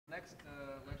next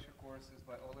lecture course is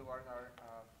by Ole Warnaar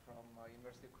from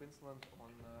University of Queensland on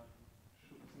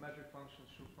symmetric functions,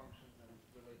 Schur functions, and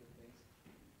related things.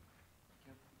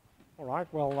 All right,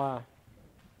 well,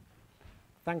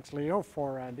 thanks, Leo,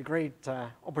 for the great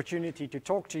opportunity to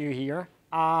talk to you here.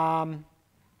 I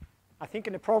think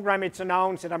in the program it's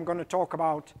announced that I'm going to talk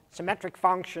about symmetric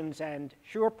functions and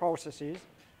Schur processes.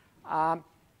 I'm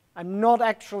not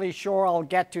actually sure I'll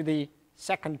get to the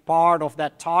second part of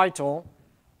that title.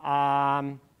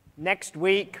 Next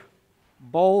week,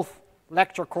 both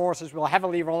lecture courses will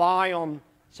heavily rely on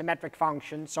symmetric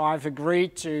functions, so I've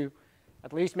agreed to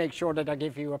at least make sure that I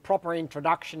give you a proper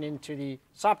introduction into the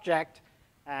subject,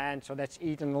 and so that's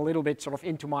eaten a little bit sort of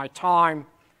into my time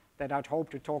that I'd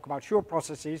hope to talk about Schur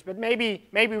processes, but maybe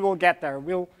we'll get there.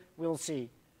 We'll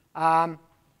see. I'm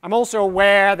also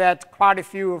aware that quite a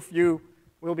few of you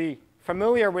will be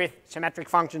familiar with symmetric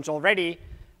functions already,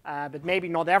 but maybe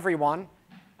not everyone,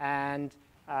 and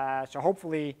so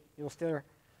hopefully you'll still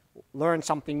learn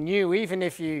something new, even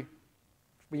if you've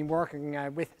been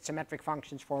working with symmetric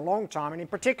functions for a long time. And in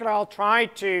particular, I'll try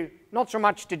to, not so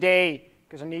much today,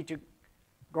 because I need to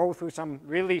go through some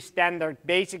really standard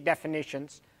basic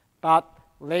definitions, but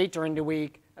later in the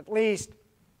week, at least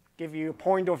give you a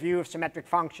point of view of symmetric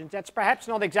functions that's perhaps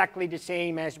not exactly the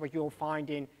same as what you'll find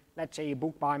in, let's say, a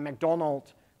book by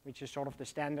MacDonald, which is sort of the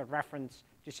standard reference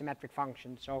to symmetric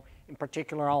functions. So in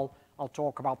particular, I'll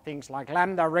talk about things like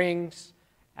lambda rings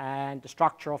and the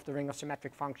structure of the ring of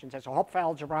symmetric functions as a Hopf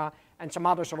algebra, and some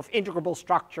other sort of integrable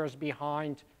structures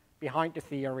behind the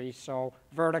theory, so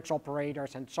vertex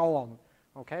operators and so on.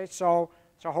 Okay, so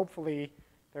hopefully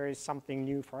there is something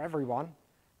new for everyone.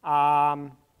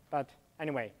 But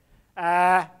anyway,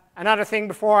 another thing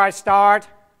before I start,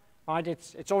 right,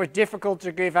 it's always difficult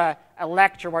to give a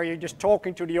lecture where you're just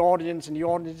talking to the audience and the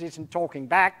audience isn't talking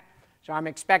back. So I'm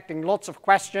expecting lots of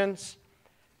questions,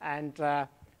 and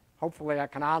hopefully I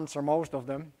can answer most of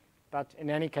them. But in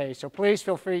any case, so please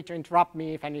feel free to interrupt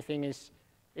me if anything is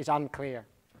unclear.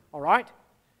 All right?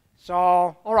 So,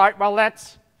 all right, well,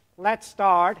 let's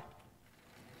start.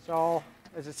 So,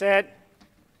 as I said,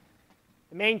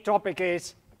 the main topic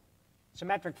is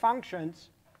symmetric functions.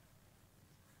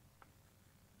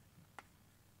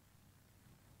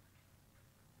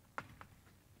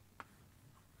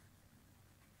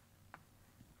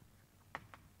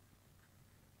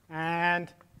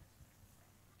 And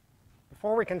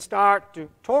before we can start to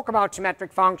talk about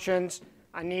symmetric functions,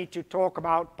 I need to talk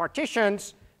about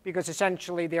partitions, because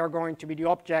essentially they are going to be the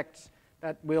objects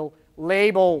that will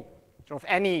label sort of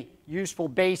any useful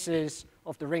basis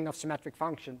of the ring of symmetric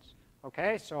functions.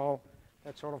 Okay, so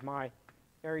that's sort of my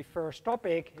very first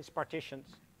topic, is partitions.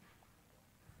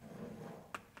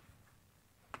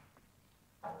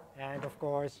 And of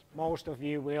course, most of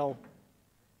you will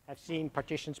have seen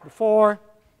partitions before,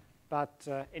 but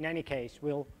in any case,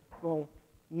 we'll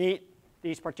need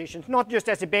these partitions, not just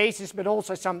as a basis, but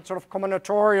also some sort of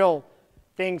combinatorial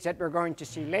things that we're going to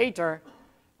see later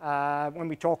when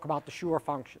we talk about the Schur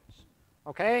functions.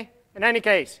 Okay? In any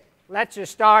case, let's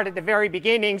just start at the very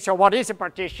beginning. So what is a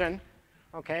partition?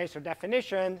 Okay, so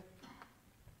definition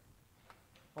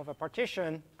of a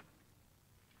partition.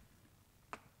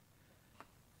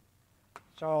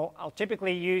 So I'll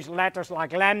typically use letters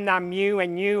like lambda, mu,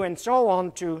 and nu, and so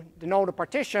on to denote a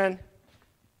partition.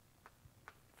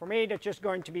 For me, that's just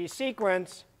going to be a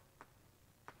sequence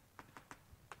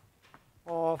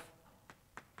of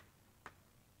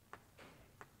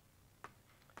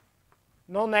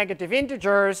non-negative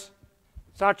integers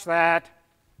such that,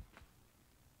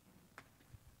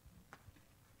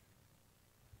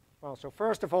 well, so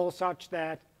first of all, such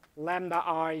that lambda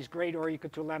I is greater or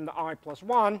equal to lambda I plus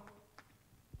 1,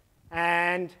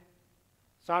 and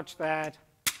such that,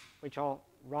 which I'll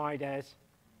write as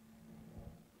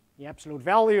the absolute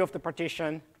value of the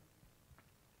partition,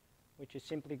 which is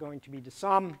simply going to be the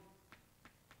sum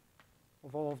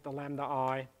of all of the lambda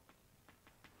I,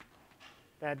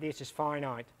 that this is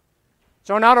finite.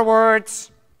 So in other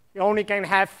words, you only can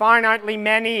have finitely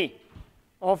many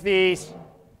of these.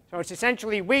 So it's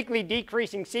essentially a weakly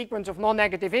decreasing sequence of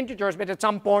non-negative integers, but at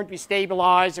some point we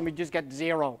stabilize and we just get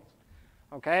 0.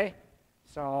 Okay?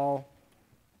 So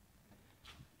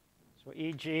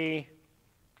e.g.,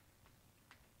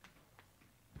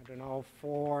 I don't know,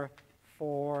 4,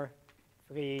 4,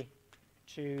 3,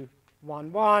 2,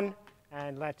 1, 1,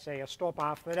 and let's say a stop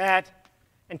after that.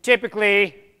 And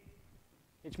typically,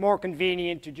 it's more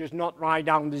convenient to just not write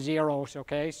down the zeros,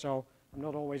 okay? So I'm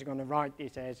not always going to write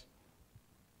this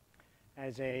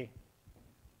as an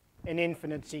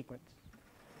infinite sequence.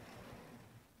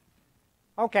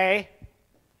 Okay,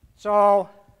 so,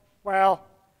 well,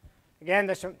 again,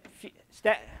 there's a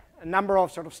number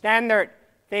of sort of standard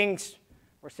things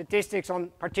or statistics on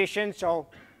partitions. So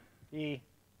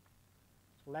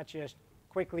let's just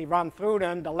quickly run through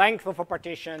them. The length of a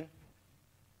partition.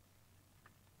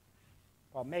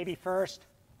 Well, maybe first,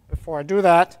 before I do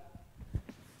that,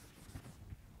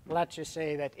 let's just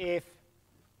say that if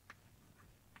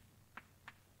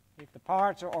the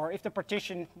parts, or if the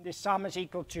partition, this sum is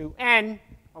equal to n,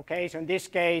 okay, so in this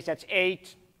case that's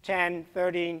 8, 10,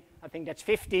 13, I think that's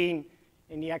 15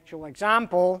 in the actual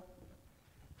example,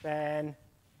 then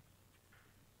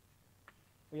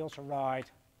we also write,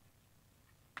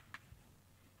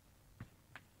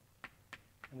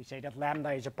 and we say that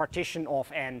lambda is a partition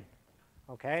of n,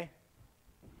 okay?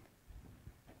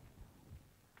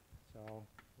 So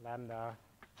lambda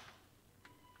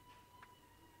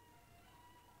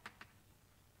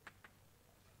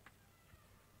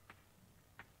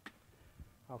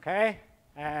okay,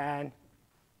 and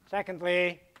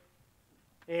secondly,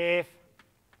 if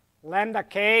lambda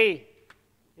k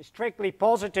is strictly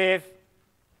positive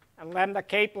and lambda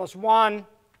k plus 1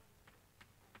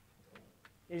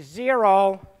 is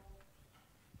 0,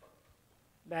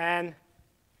 then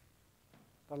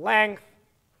the length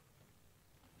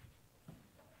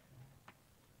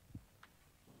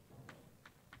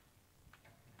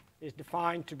is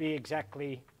defined to be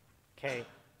exactly k.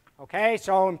 Okay,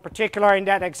 so in particular in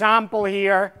that example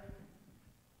here,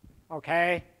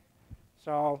 okay,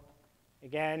 so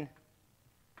again,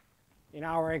 in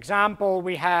our example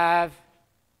we have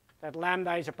that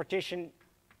lambda is a partition,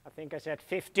 I think I said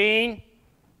 15,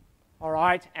 all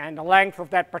right, and the length of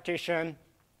that partition,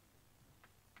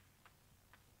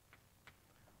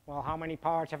 well, how many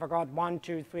parts have I got? 1,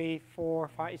 2, 3, 4,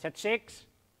 5, is that 6?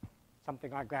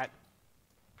 Something like that,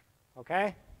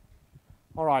 okay,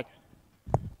 all right.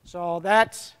 So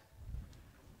that's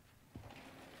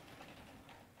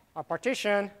a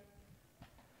partition.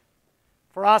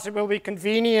 For us, it will be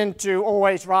convenient to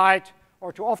always write,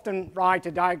 or to often write,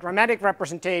 a diagrammatic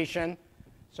representation.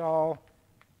 So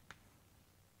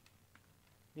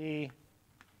the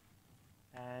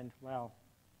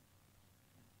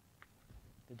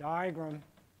diagram.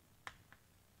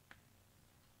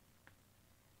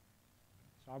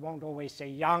 So I won't always say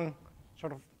Young,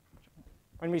 sort of,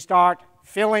 when we start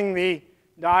filling the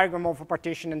diagram of a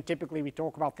partition, and typically we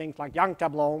talk about things like Young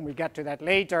tableau, and we get to that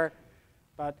later,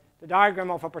 but the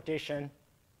diagram of a partition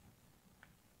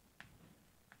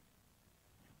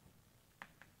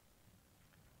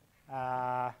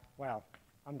well,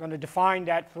 I'm going to define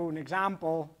that through an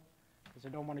example because I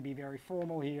don't want to be very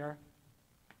formal here.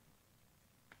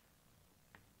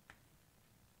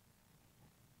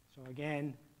 So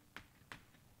again,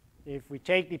 if we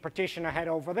take the partition I had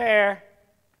over there,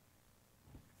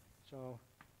 so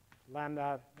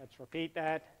lambda, let's repeat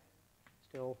that,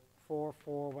 still 4,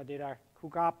 4, what did I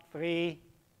cook up? 3,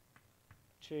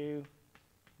 2,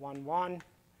 1, 1.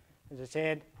 As I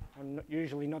said, I'm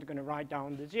usually not going to write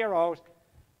down the zeros.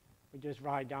 We just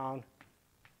write down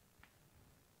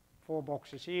 4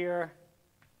 boxes here.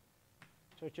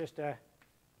 So it's just a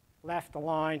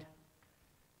left-aligned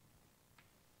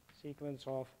sequence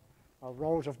of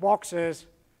rows of boxes,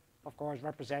 of course,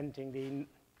 representing the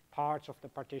parts of the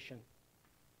partition.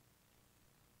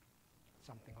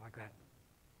 Something like that.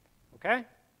 Okay?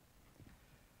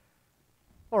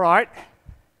 All right.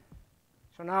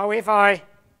 So now if I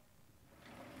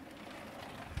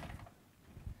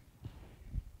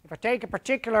take a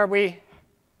particular,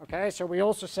 okay, so we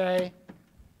also say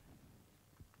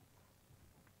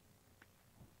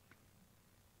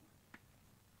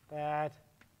that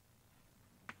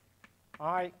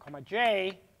I, comma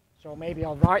j, so maybe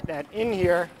I'll write that in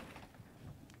here.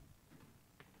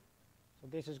 So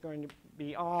this is going to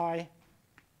be I,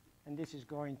 and this is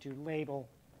going to label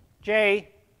j.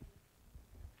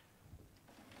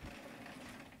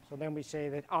 So then we say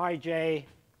that ij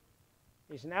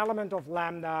is an element of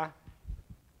lambda.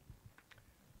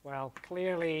 Well,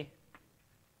 clearly,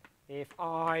 if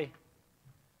I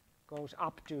goes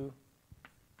up to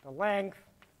the length,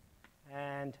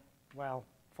 and, well,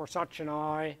 for such an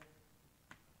I,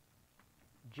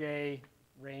 j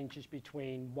ranges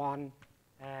between 1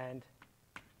 and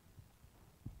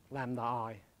lambda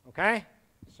I. Okay?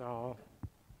 So,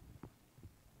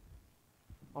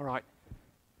 all right.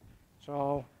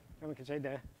 So then we can say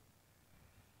that.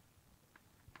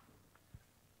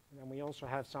 And then we also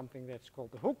have something that's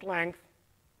called the hook length.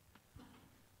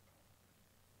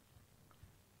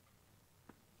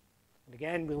 And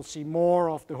again, we'll see more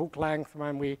of the hook length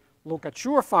when we look at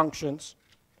Schur functions.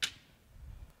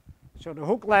 So the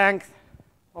hook length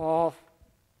of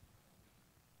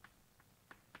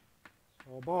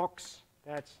a box,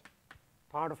 that's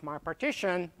part of my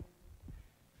partition,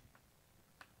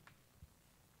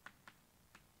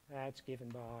 that's given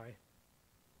by.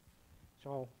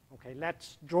 So, okay,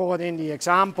 let's draw it in the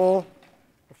example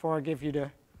before I give you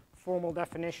the formal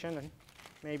definition, and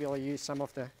maybe I'll use some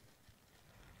of the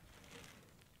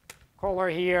color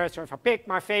here. So if I pick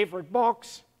my favorite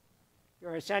box,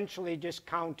 you're essentially just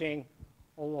counting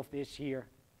all of this here.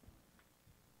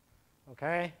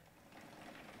 Okay?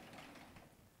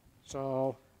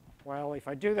 So, well, if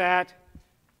I do that,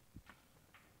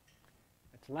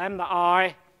 it's lambda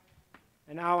I,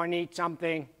 and now I need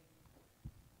something,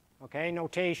 okay,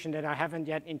 notation that I haven't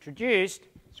yet introduced,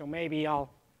 so maybe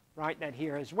I'll write that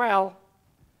here as well,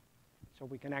 so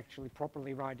we can actually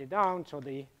properly write it down. So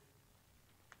the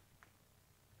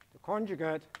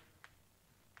conjugate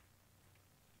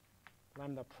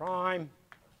lambda prime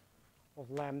of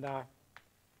lambda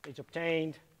is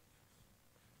obtained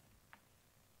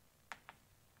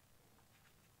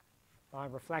by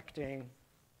reflecting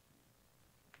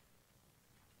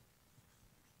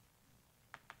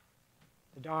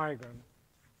the diagram.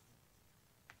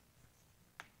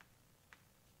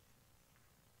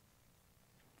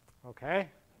 Okay,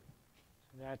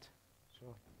 so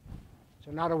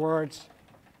in other words,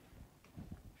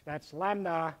 if that's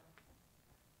lambda,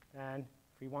 then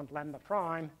if we want lambda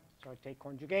prime, so I take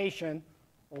conjugation,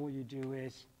 all you do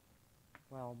is,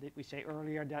 well, did we say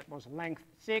earlier that was length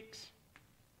 6?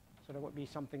 So that would be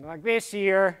something like this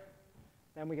here.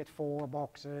 Then we get 4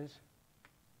 boxes.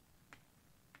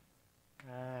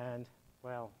 And,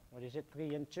 well, what is it,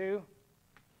 3 and 2?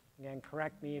 Again,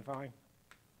 correct me if I'm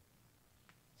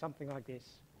something like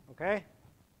this, okay?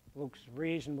 Looks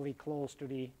reasonably close to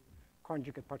the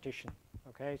conjugate partition,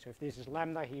 okay? So if this is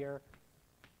lambda here,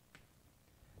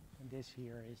 and this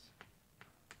here is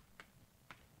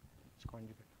its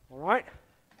conjugate, all right?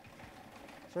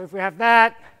 So if we have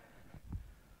that,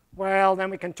 well, then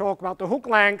we can talk about the hook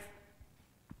length.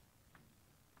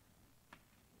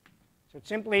 So it's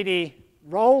simply the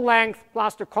row length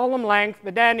plus the column length,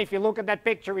 but then if you look at that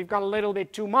picture, we've got a little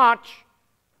bit too much.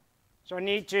 So I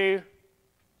need to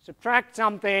subtract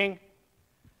something.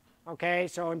 Okay,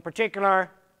 so in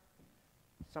particular,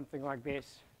 something like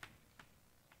this.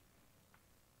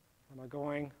 Am I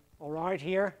going all right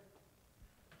here?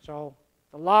 So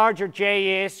the larger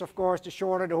j is, of course, the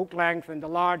shorter the hook length, and the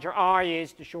larger I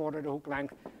is, the shorter the hook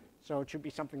length. So it should be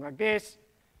something like this.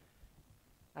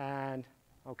 And,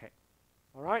 okay,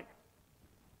 all right?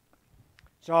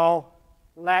 So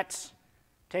let's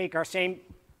take our same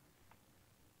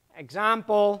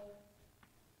example.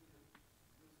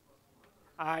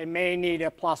 I may need a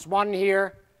 +1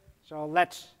 here. So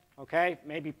let's, okay,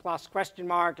 maybe plus question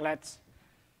mark. It's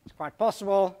quite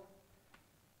possible.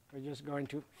 We're just going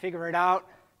to figure it out.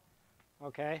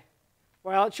 Okay.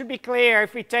 Well, it should be clear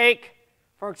if we take,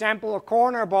 for example, a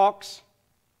corner box.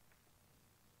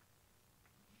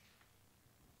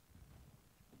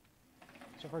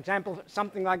 So for example,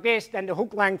 something like this, then the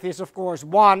hook length is, of course,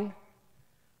 1.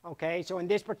 Okay, so in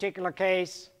this particular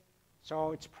case,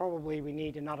 so it's probably we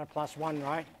need another +1,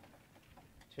 right?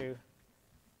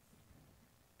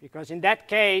 Because in that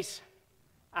case,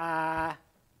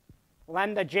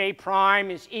 lambda j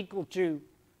prime is equal to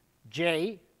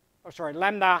j,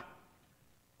 lambda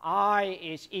I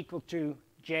is equal to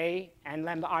j, and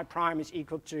lambda I prime is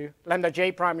equal to, lambda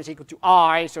j prime is equal to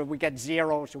I, so we get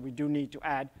 0, so we do need to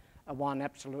add a 1,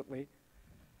 absolutely.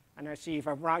 And I see if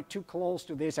I write too close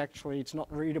to this, actually, it's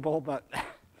not readable, but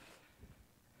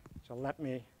so let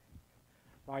me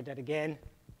write that again,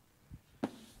 a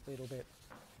little bit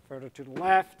further to the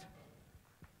left,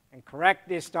 and correct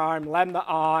this time, lambda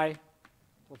I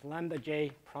with lambda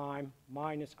j prime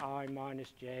minus I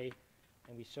minus j,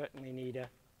 and we certainly need a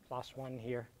 +1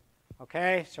 here.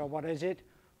 Okay, so what is it?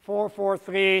 4, 4,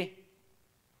 3,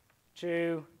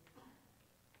 2,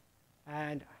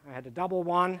 and I had a double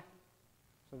 1,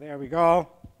 so there we go.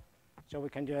 So we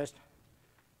can just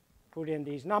put in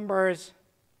these numbers,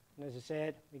 and as I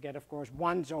said, we get, of course,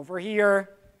 1s over here.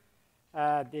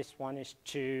 This one is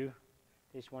 2,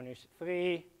 this one is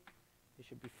 3, this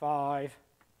should be 5,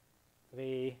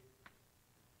 3,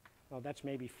 well, that's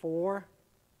maybe 4.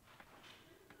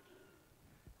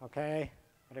 Okay,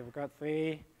 what have we got?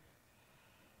 3,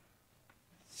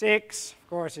 6. Of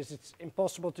course, it's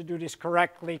impossible to do this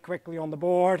quickly on the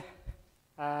board.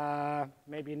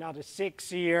 Maybe another 6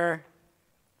 here,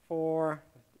 4,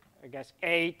 I guess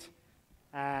 8,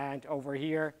 and over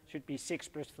here should be 6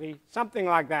 plus 3, something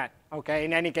like that. Okay,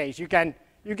 in any case, you can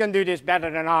do this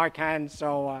better than I can,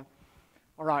 so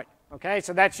all right. Okay,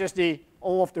 so that's just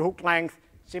all of the hook length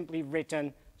simply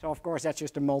written. So of course that's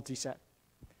just a multiset.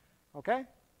 Okay?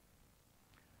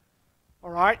 All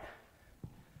right.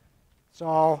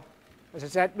 So, as I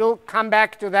said, we'll come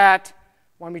back to that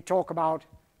when we talk about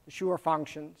the Schur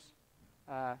functions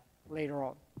later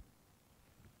on.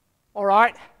 All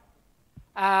right.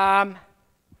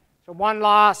 So one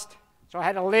last, so I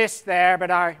had a list there, but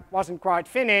I wasn't quite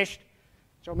finished.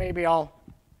 So maybe I'll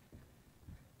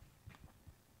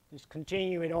just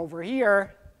continue it over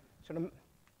here. So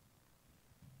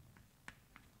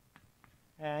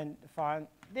and define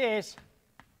this.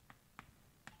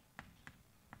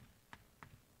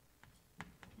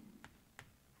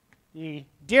 The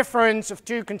difference of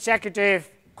two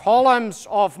consecutive columns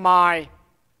of my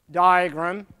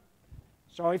diagram.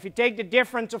 So if you take the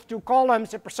difference of two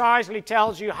columns, it precisely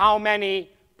tells you how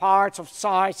many parts of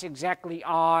size exactly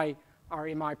I are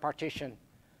in my partition.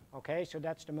 Okay, so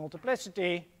that's the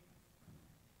multiplicity.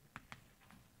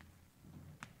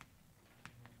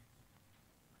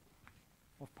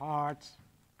 Of parts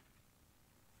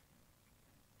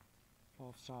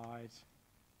of size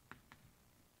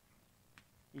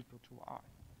equal to I.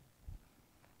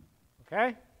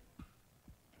 Okay?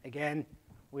 Again,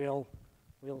 we'll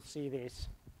see this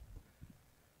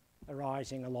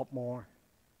arising a lot more.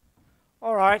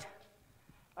 All right.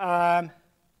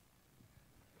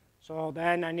 So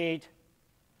then I need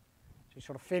to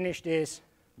sort of finish this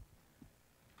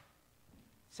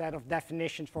set of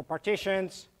definitions for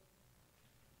partitions.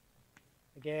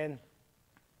 Again,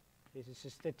 this is a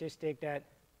statistic that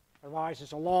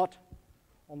arises a lot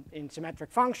in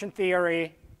symmetric function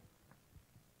theory.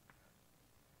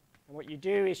 And what you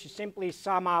do is you simply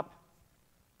sum up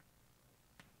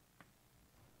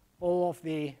all of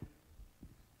the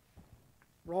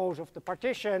rows of the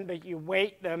partition, but you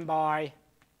weight them by,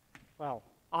 well,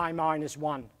 I minus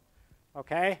 1.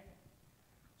 Okay?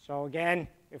 So again,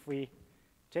 if we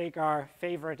take our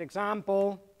favorite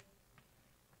example,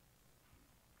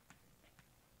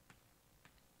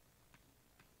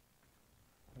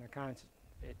 and I count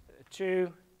it, a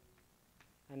 2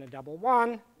 and a double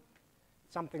 1,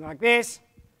 something like this.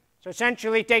 So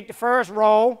essentially take the first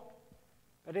row,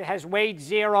 but it has weight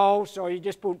 0, so you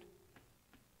just put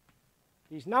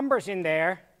these numbers in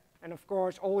there, and of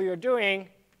course all you're doing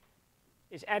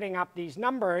is adding up these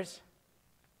numbers.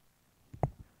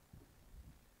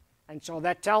 And so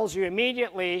that tells you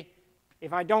immediately,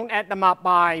 if I don't add them up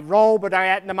by row, but I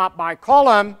add them up by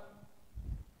column,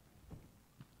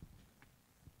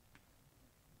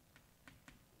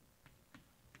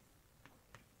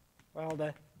 well,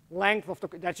 the length of the,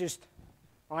 that's just,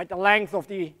 right, the length of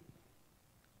the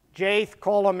jth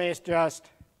column is just,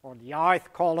 or the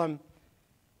ith column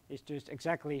is just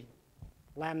exactly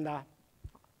lambda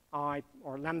I,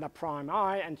 or lambda prime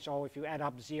I, and so if you add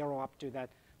up 0 up to that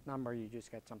number, you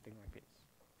just get something like this.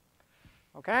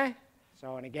 Okay?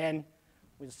 So, and again,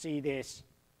 we'll see this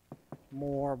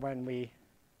more when we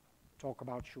talk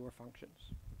about Schur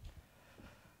functions.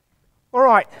 All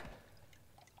right.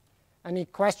 Any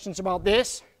questions about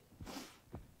this?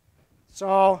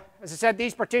 So, as I said,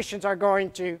 these partitions are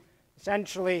going to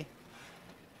essentially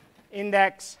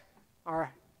index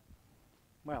our,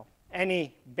 well,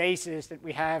 any basis that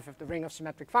we have of the ring of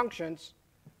symmetric functions.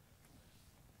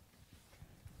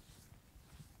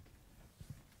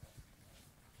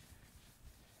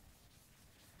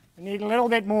 We need a little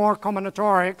bit more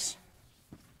combinatorics.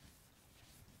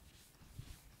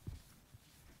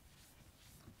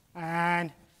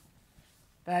 And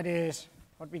that is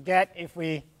what we get if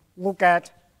we look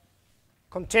at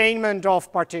containment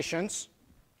of partitions.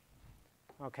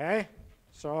 Okay,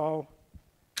 so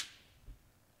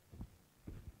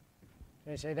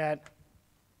they say that,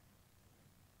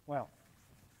 well,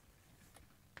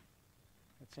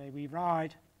 let's say we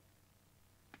write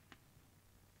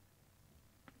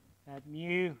that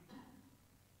mu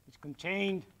is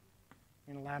contained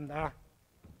in lambda.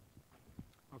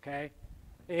 Okay,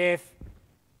 if,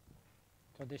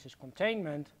 so this is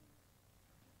containment.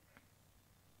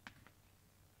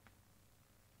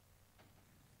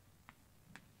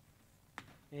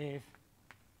 If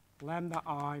lambda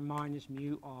I minus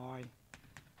mu I,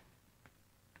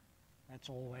 that's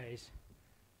always,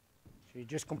 so you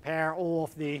just compare all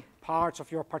of the parts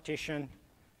of your partition.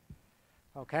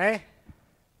 Okay?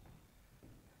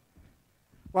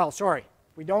 Well, sorry,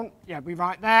 we don't, yeah, we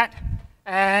write that,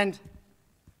 and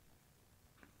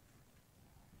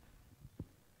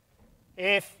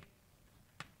if,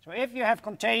 so if you have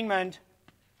containment,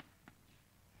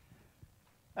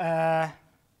 then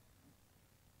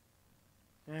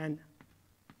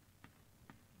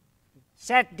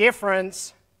set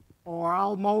difference, or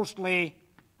I'll mostly,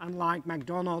 unlike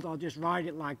MacDonald, I'll just write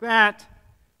it like that,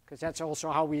 because that's also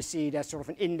how we see that's sort of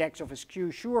an index of a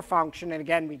Schur function, and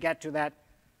again we get to that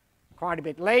quite a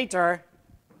bit later,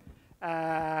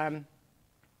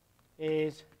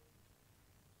 is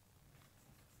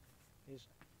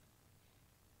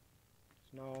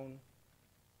known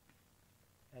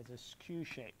as a skew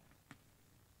shape,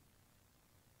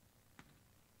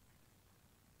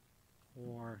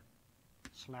 or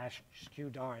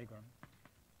 /skew diagram.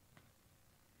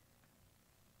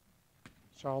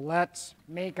 So let's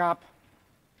make up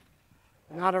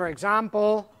another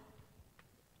example.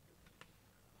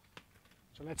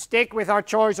 So let's stick with our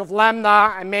choice of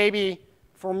lambda, and maybe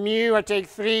for mu I take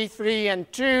 3, 3,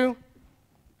 and 2.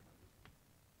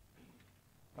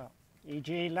 Well,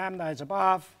 e.g. lambda is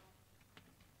above.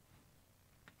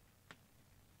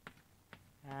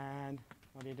 And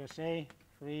what did I say?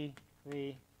 3,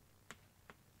 3.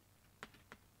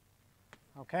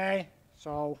 Okay,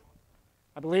 so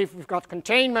I believe we've got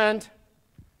containment.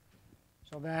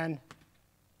 So then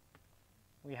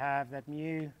we have that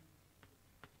mu.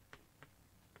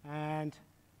 And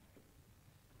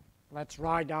let's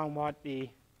write down what the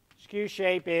skew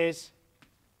shape is.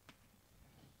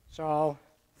 So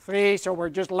 3, so we're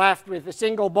just left with a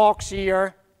single box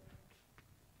here.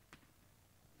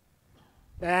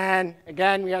 Then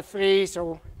again we have 3,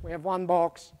 so we have one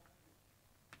box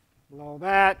below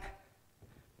that.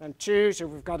 Then 2, so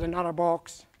we've got another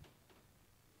box,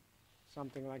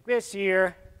 something like this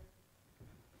here.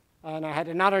 And I had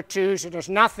another 2, so there's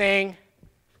nothing.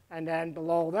 And then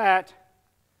below that,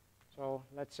 so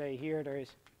let's say here there's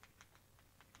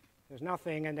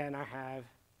nothing, and then I have,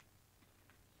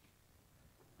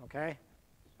 okay?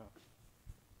 So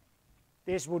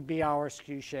this would be our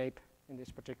skew shape in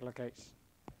this particular case.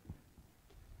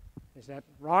 Is that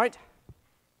right?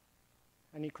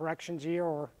 Any corrections here,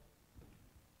 or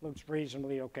looks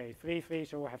reasonably okay? 3, 3,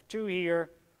 so we have 2 here,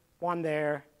 1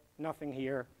 there, nothing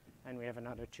here, and we have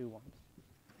another 2 ones.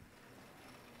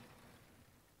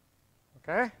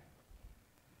 Okay?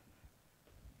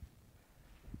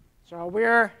 So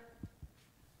we're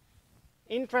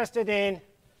interested in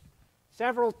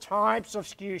several types of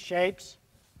skew shapes.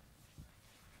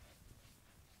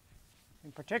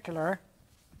 In particular,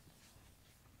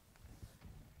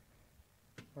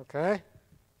 okay?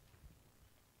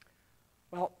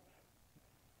 Well,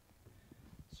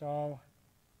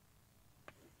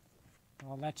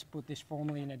 let's put this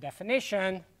formally in a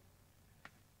definition.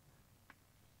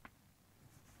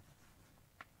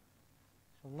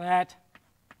 So let,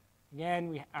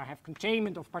 again, I have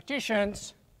containment of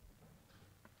partitions.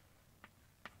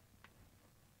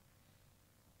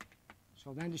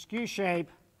 So then the skew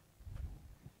shape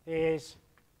is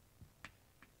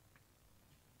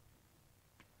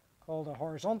called a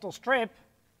horizontal strip.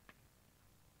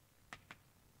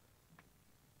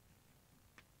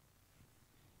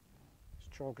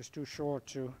 This chalk is too short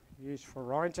to use for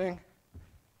writing.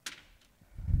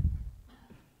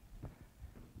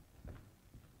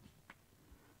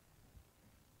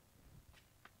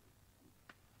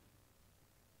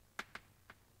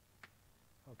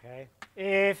 Okay,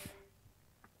 if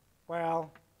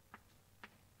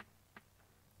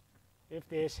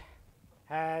this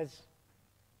has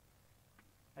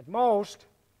at most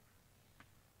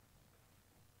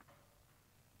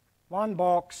one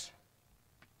box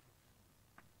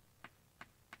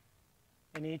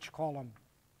in each column.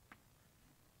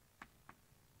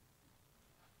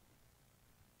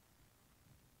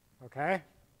 Okay?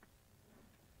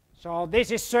 So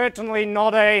this is certainly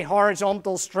not a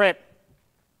horizontal strip.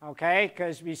 Okay,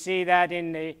 because we see that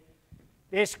in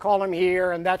this column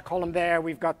here and that column there,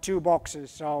 we've got 2 boxes,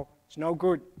 so it's no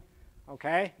good.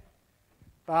 Okay,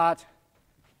 but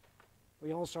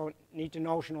we also need the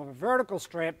notion of a vertical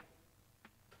strip.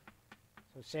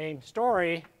 So same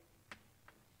story,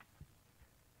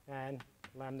 and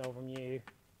lambda over mu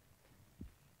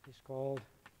is called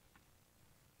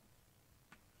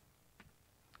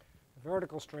a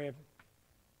vertical strip.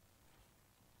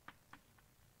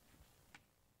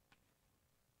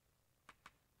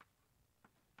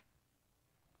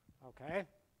 Okay,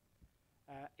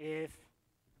 it's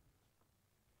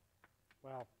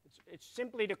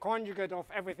simply the conjugate of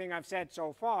everything I've said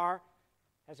so far,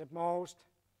 has at most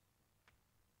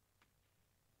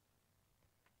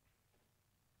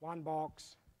one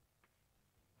box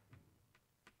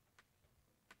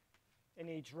in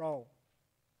each row.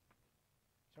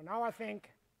 So now I think,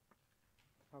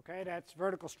 okay, that's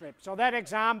vertical strip. So that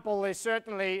example is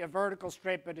certainly a vertical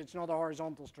strip, but it's not a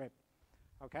horizontal strip.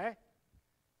 Okay?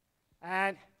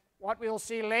 And what we'll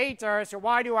see later, so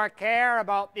why do I care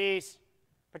about these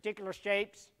particular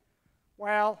shapes?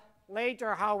 Well,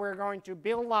 later how we're going to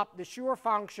build up the Schur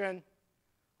function,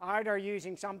 either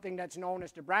using something that's known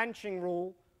as the branching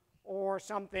rule, or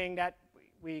something that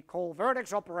we call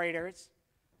vertex operators,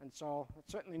 and so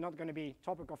it's certainly not going to be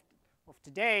topic of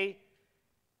today.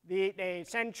 They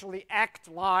essentially act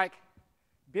like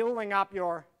building up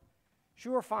your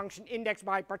Schur function index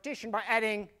by partition by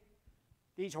adding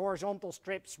these horizontal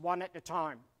strips one at a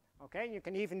time. Okay, you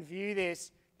can even view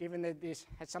this, given that this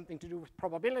has something to do with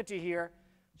probability here.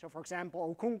 So for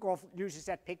example, Okunkov uses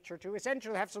that picture to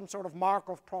essentially have some sort of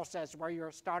Markov process where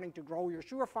you're starting to grow your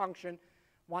Schur function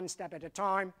one step at a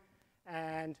time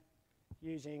and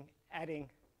adding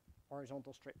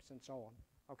horizontal strips and so on.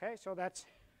 Okay, so that's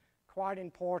quite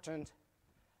important.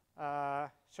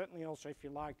 Certainly also if you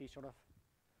like these sort of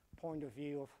point of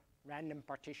view of random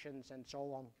partitions and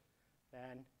so on,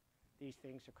 then these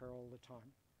things occur all the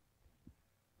time.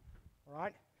 All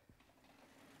right?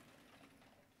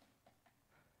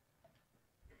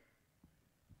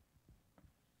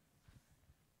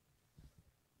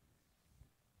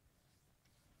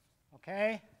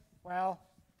 Okay, well,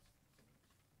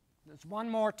 there's one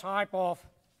more type of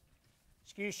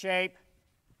skew shape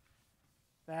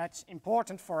that's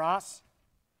important for us.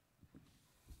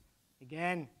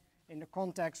 Again, in the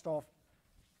context of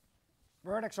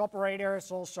vertex operators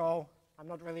also, I'm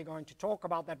not really going to talk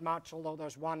about that much, although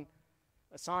there's one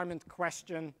assignment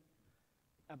question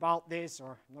about this,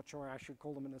 or I'm not sure I should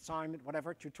call them an assignment,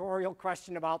 whatever, tutorial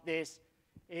question about this,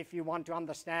 if you want to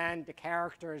understand the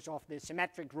characters of the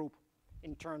symmetric group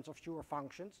in terms of Schur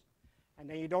functions. And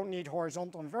then you don't need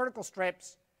horizontal and vertical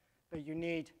strips, but you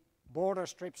need border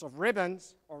strips of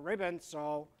ribbons,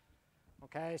 so,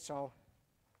 okay, so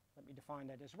let me define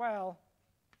that as well.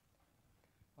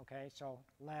 Okay, so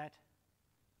let,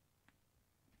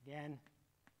 again,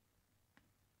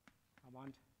 I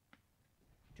want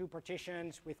two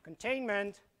partitions with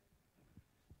containment,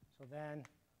 so then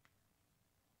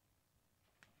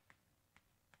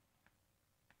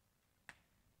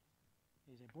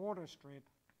is a border strip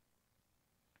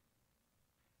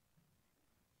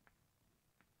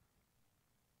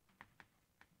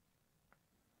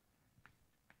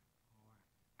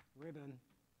or ribbon.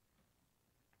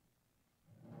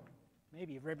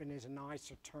 Maybe ribbon is a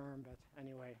nicer term, but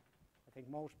anyway, I think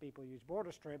most people use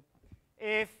border strip.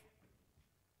 If,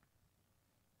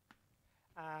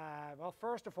 well,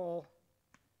 first of all,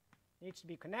 it needs to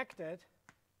be connected.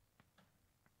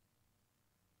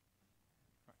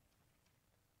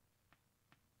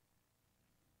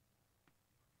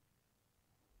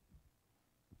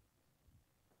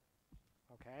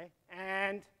 Okay,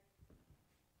 and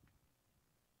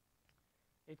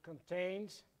it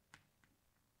contains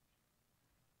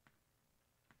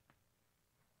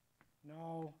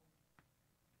no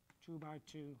 2 by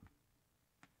 2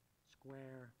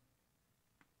 square,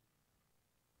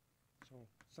 so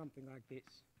something like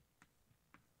this.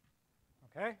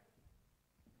 Okay,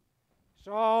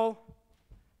 so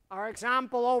our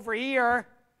example over here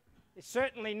is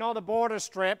certainly not a border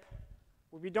strip.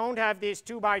 We don't have this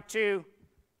 2 by 2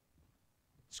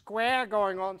 square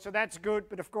going on, so that's good,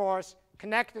 but of course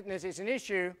connectedness is an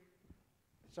issue.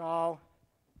 So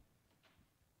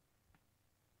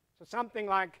something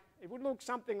like, it would look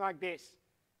something like this.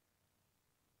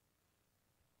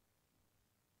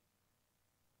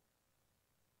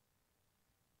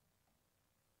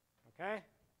 Okay,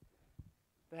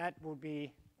 that would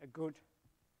be a good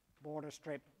border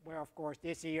strip, where of course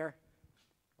this here,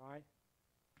 right,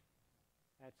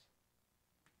 that's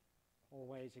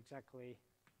always exactly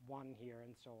 1 here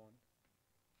and so on,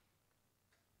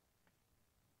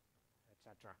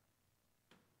 etc.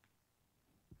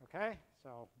 Okay,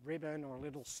 so ribbon or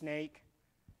little snake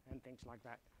and things like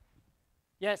that.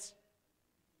 Yes?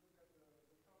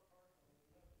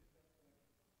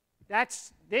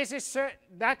 That's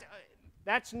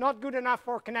not good enough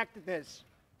for connectedness.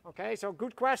 Okay, so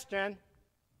good question.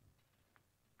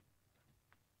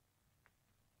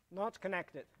 Not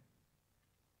connected.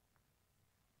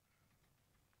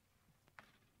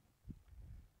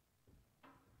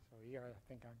 So here I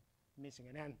think I'm missing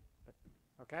an N, but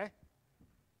okay.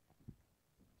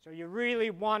 So you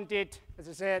really want it, as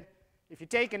I said, if you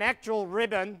take an actual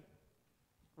ribbon,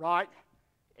 right,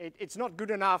 it's not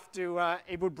good enough to,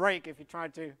 it would break if you try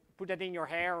to put that in your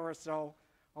hair or so.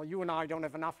 Well, you and I don't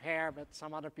have enough hair, but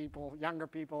some other people, younger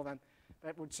people, then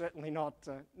that would certainly not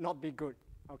be good.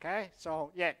 Okay,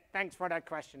 so yeah, thanks for that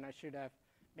question. I should have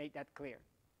made that clear.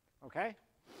 Okay?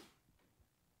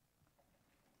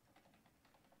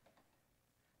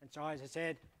 And so as I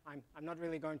said, I'm not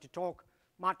really going to talk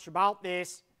much about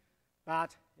this,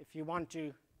 but if you want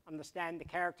to understand the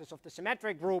characters of the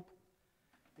symmetric group,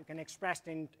 you can express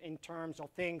it in terms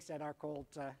of things that are called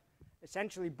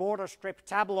essentially border strip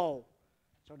tableau.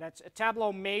 So that's a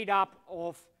tableau made up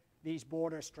of these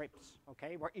border strips,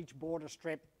 okay, where each border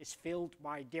strip is filled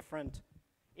by different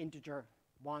integer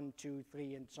 1, 2,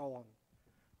 3, and so on.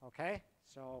 Okay,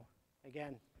 so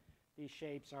again, these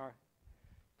shapes are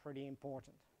pretty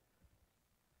important.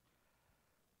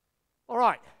 All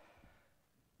right.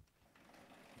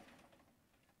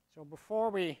 So before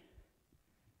we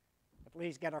at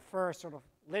least get our first sort of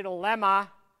little lemma,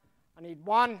 I need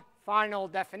one final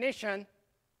definition,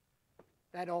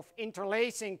 that of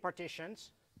interlacing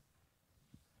partitions.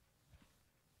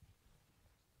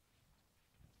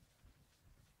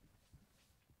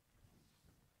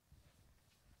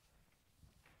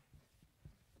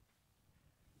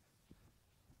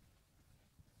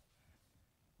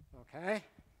 Okay,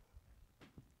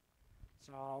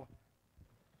 so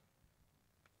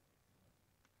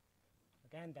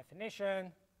again,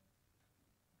 definition,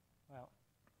 well,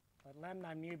 let lambda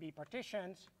and mu be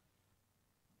partitions.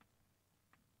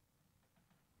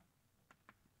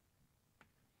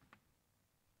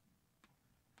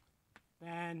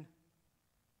 Then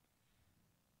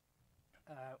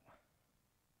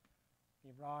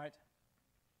we write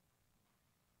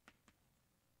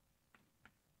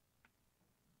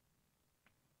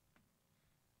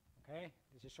okay,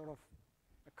 this is sort of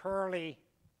a curly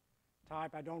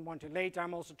type. I don't want to later.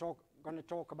 I'm also going to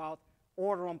talk about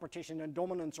order on partition and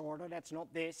dominance order. That's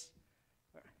not this.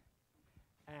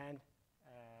 And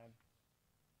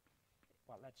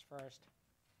well, let's first,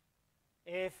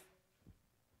 if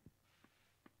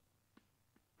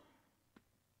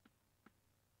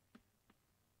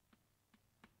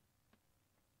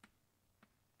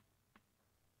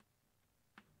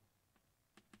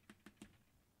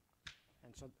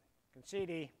and so you can see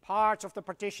the parts of the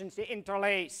partitions, they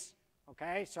interlace.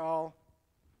 Okay, so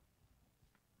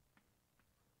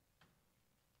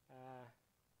are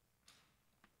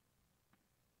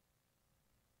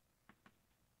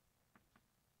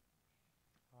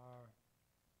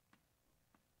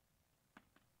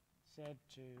said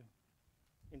to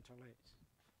interlace.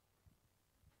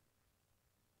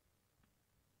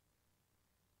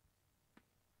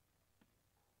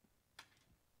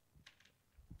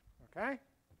 Okay?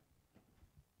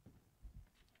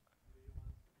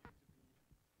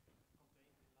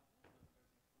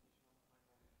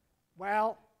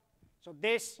 Well, so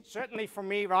this, certainly for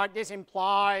me, right, this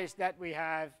implies that we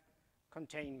have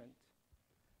containment.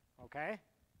 Okay?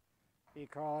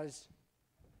 Because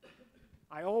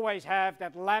I always have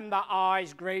that lambda I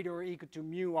is greater or equal to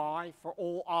mu I for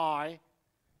all I.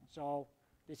 So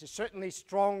this is certainly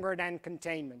stronger than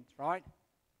containment, right?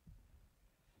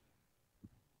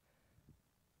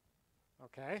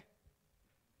 Okay.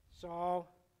 So,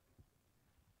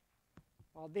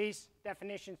 well, these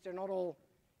definitions, they're not all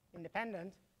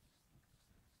independent.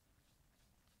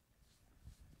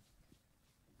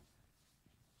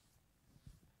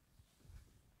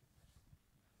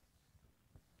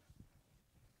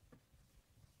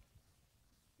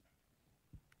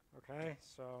 Okay,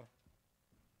 so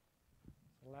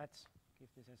let's give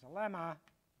this as a lemma.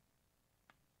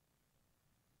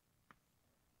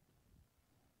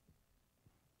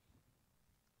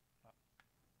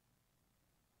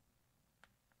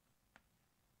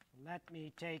 Let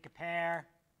me take a pair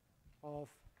of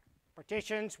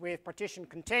partitions with partition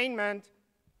containment.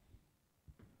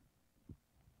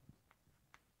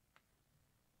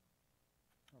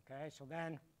 Okay, so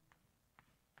then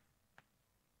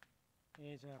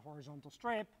is a horizontal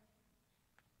strip.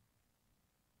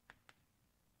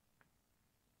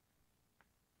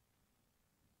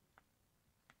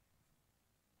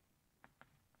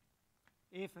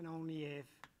 If and only if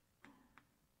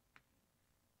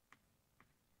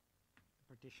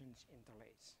partitions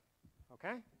interlace.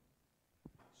 Okay?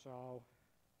 So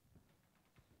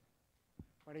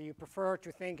whether you prefer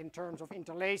to think in terms of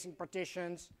interlacing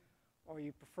partitions or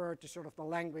you prefer to sort of the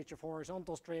language of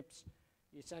horizontal strips,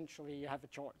 essentially you have a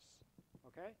choice.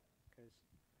 Okay? Because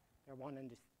they're one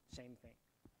and the same thing.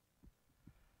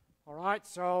 All right,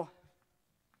 so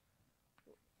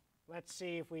let's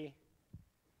see if we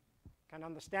can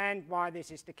understand why this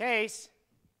is the case.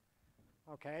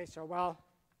 Okay, so well,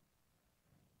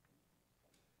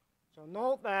 so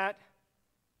note that,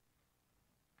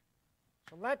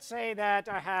 so let's say that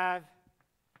I have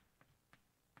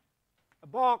a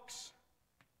box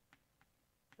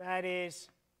that is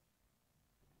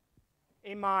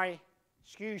in my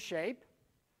skew shape,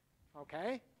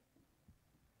 okay?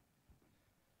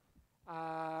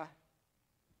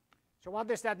 So what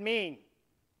does that mean?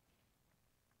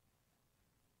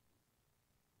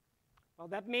 Well,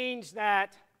 that means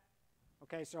that,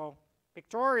 okay, so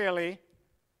pictorially,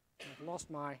 I've lost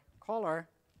my color.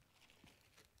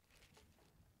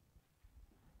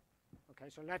 Okay,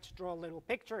 so let's draw a little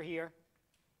picture here.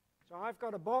 So I've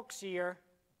got a box here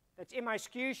that's in my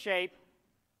skew shape.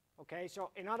 Okay,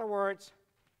 so in other words,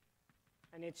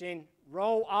 and it's in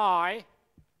row I.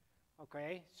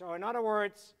 Okay, so in other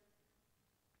words,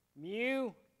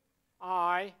 mu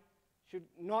I should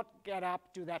not get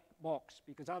up to that box,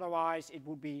 because otherwise it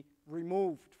would be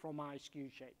removed from my skew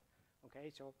shape.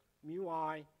 Okay, so mu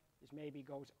I is maybe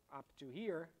goes up to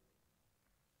here.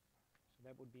 So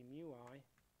that would be mu I.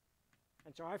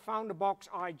 And so I found the box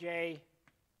ij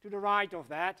to the right of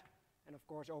that. And of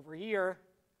course over here,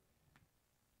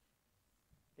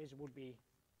 this would be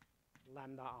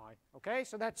lambda I. Okay,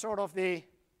 so that's sort of the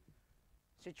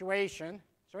situation.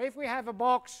 So if we have a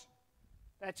box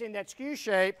that's in that skew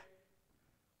shape,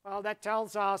 well, that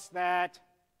tells us that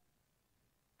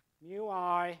mu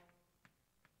I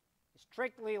is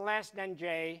strictly less than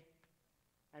j.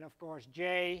 And of course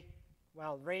j,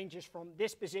 well, ranges from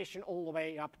this position all the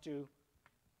way up to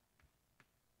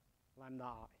lambda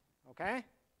I. Okay?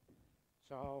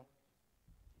 So,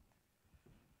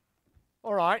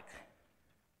 all right.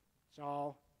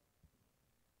 So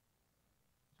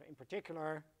in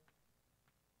particular,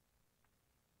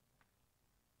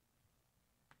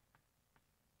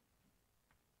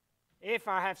 if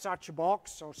I have such a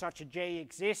box, so such a j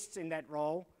exists in that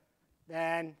row,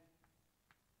 then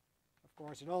of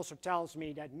course it also tells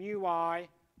me that mu I,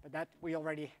 but that we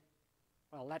already,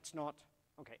 well, let's not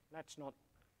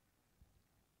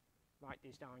write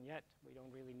this down yet. We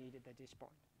don't really need it at this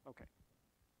point. Okay.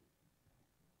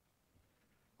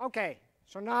 Okay,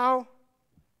 so now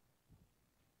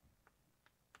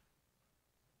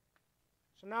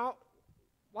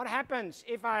what happens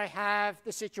if I have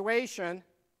the situation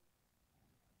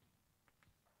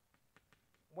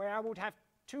where I would have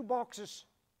two boxes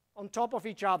on top of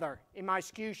each other in my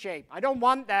skew shape? I don't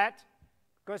want that,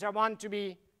 because I want to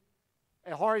be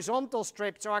a horizontal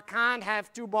strip, so I can't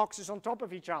have two boxes on top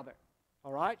of each other.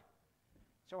 All right?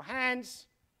 So hence,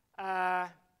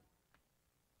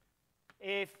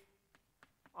 if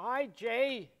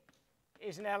ij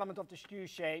is an element of the skew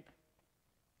shape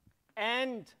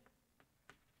and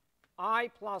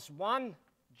I plus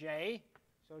 1j,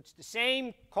 so it's the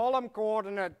same column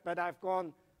coordinate, but I've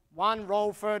gone one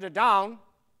row further down,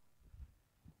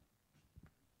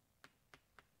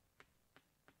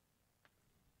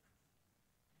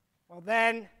 well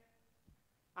then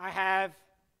I have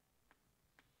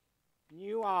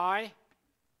mu I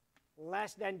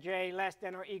less than j less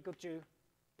than or equal to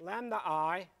lambda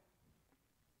I,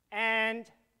 and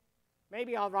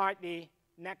maybe I'll write the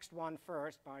next one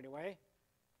first, by the way.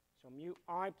 So mu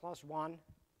I plus 1.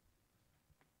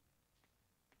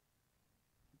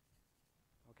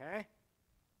 Okay?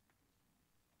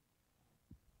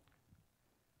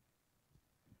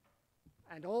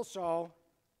 And also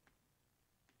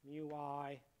mu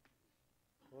I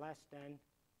less than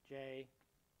j.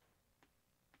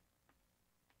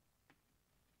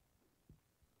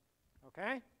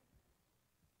 Okay?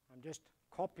 I'm just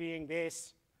copying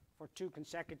this for two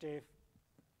consecutive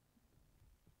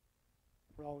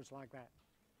rows like that.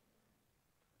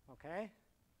 Okay?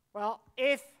 Well,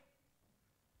 if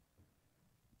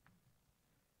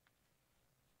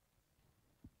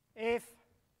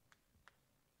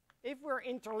we're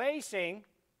interlacing,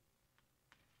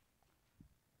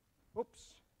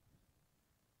 oops,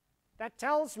 that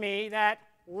tells me that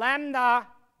lambda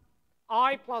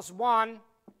I plus 1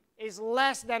 is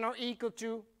less than or equal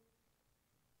to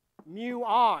mu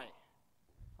I.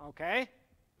 Okay?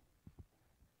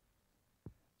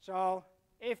 So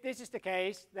if this is the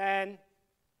case, then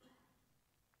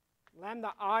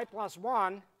lambda I plus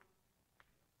 1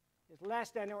 is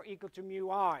less than or equal to mu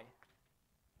I.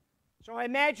 So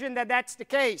imagine that that's the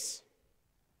case.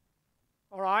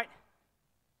 All right?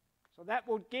 So that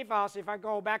would give us, if I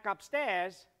go back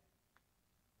upstairs,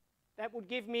 that would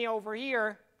give me over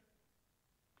here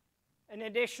an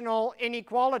additional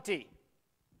inequality.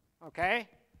 Okay?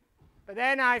 But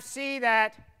then I see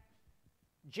that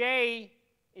j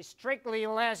is strictly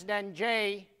less than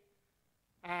j,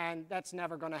 and that's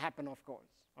never going to happen, of course.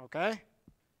 Okay?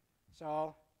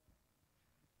 So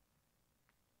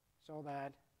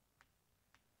that,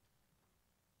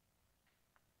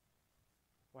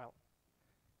 well,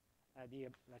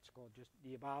 let's go just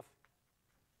the above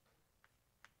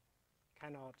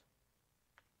cannot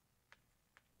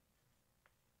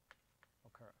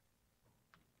occur.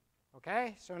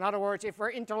 Okay? So in other words, if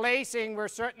we're interlacing, we're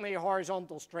certainly a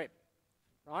horizontal strip.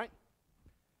 Right?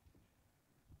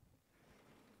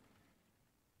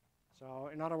 So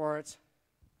in other words,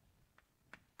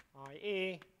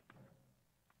 i.e.,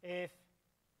 if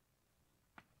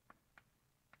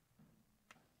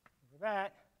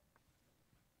that,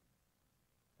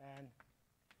 then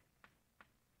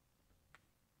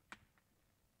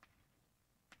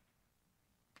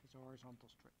is a horizontal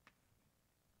strip.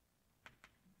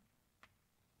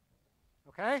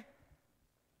 Okay?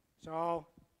 So,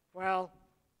 well,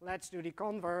 let's do the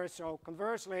converse. So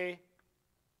conversely,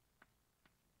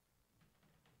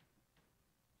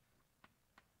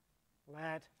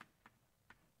 let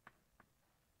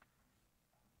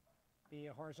be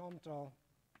a horizontal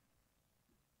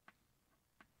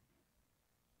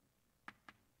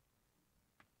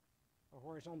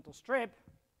strip,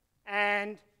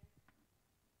 and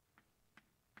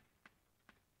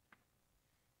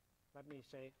let me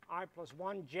say I plus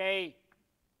 1j.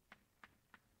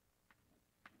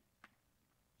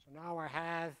 So now I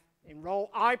have in row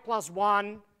I plus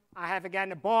 1, I have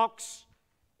again a box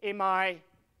in my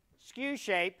skew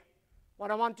shape. What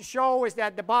I want to show is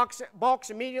that the box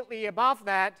immediately above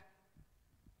that,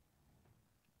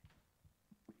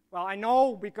 well, I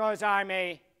know because I'm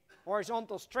a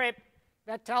horizontal strip,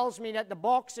 that tells me that the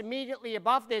box immediately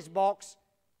above this box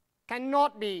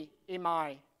cannot be in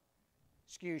my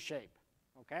skew shape.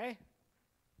 Okay?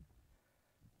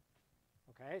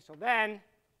 Okay, so then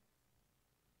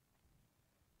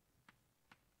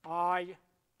I,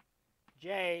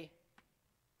 j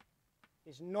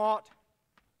is not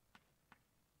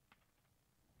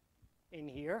in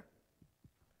here.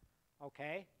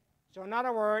 Okay, so in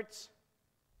other words,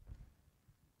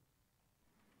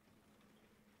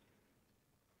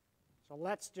 so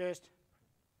let's just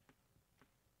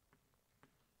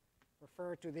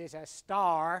refer to this as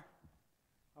star.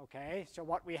 Okay, so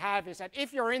what we have is that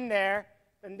if you're in there,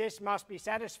 then this must be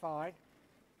satisfied.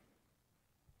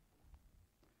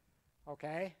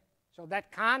 Okay, so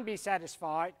that can't be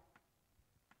satisfied.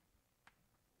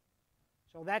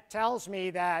 So that tells me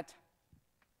that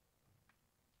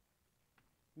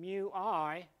mu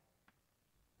I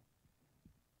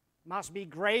must be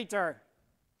greater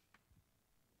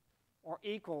or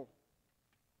equal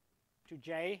to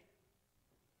j.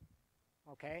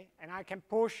 Okay, and I can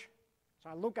push, so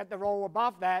I look at the row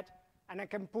above that, and I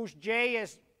can push j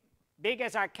as big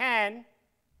as I can.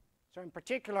 So in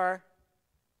particular,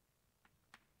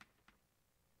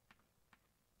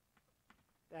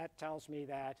 that tells me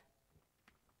that,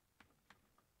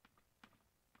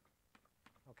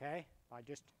 okay, by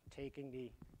just taking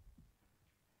the,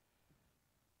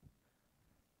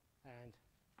 and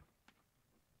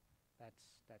that's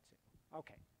it.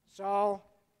 Okay, so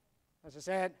as I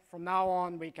said, from now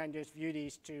on we can just view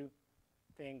these two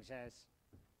things as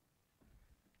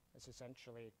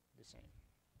essentially the same.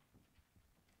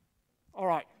 All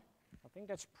right, I think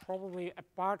that's probably,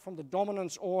 apart from the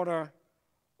dominance order,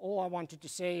 all I wanted to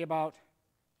say about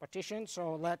partitions.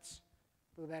 So let's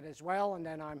do that as well, and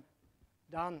then I'm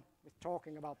done with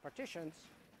talking about partitions.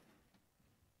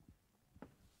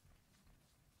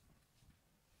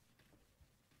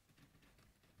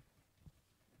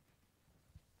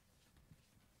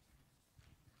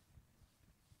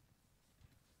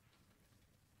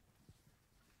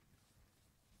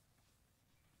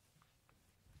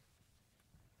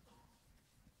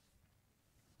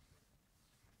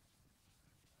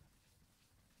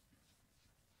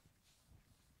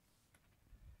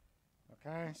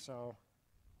 Okay, so,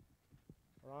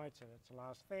 right, so that's the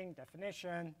last thing,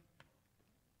 definition.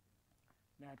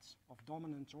 That's of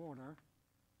dominance order.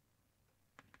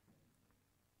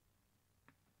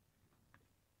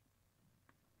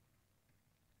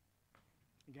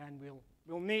 Again,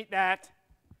 we'll need that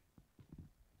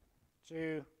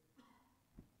to,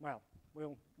 well,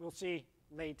 we'll see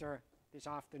later this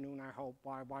afternoon, I hope,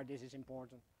 why this is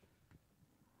important.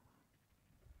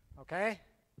 Okay,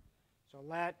 so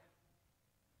let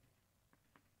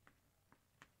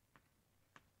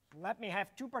me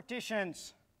have two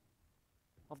partitions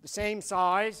of the same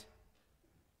size.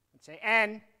 Let's say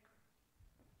n.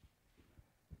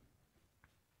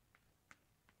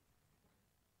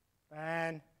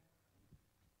 Then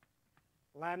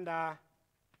lambda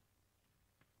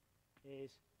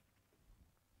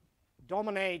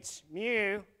dominates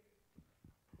mu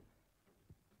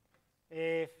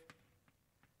if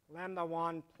lambda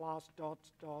 1 plus dot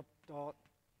dot dot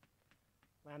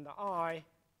lambda I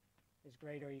is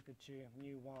greater or equal to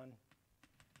mu 1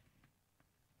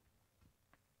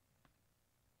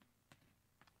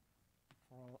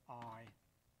 for all I.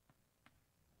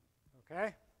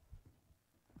 Okay?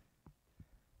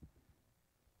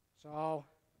 So,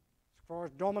 of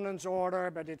course, dominance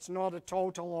order, but it's not a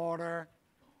total order.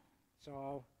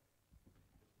 So,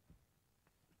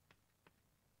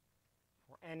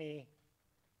 for any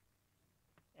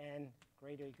n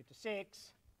greater or equal to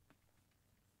 6,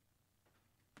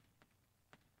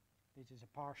 this is a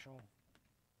partial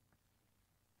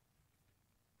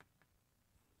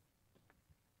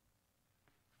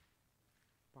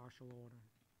partial order.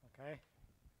 Okay.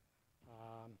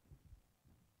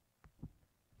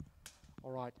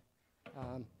 All right.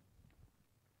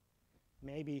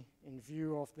 Maybe in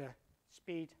view of the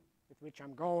speed with which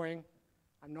I'm going,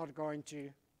 I'm not going to,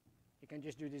 you can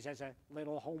just do this as a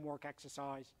little homework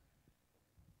exercise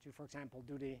to, for example,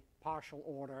 do the partial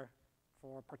order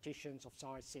for partitions of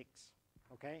size 6.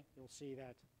 Okay, you'll see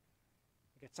that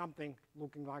you get something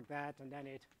looking like that, and then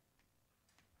it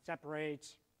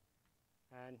separates,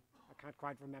 and I can't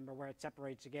quite remember where it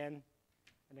separates again,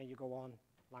 and then you go on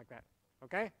like that.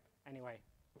 Okay, anyway.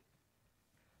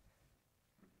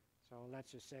 So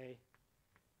let's just say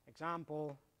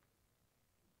example,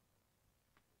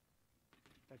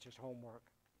 that's just homework.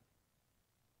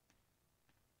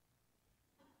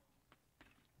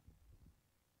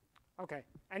 Okay,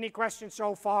 any questions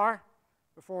so far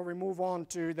before we move on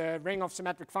to the ring of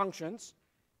symmetric functions?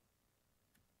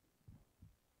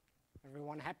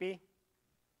 Everyone happy?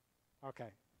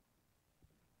 Okay.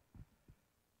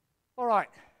 All right.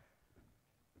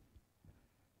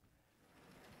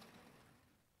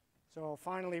 So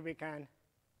finally we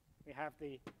have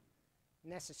the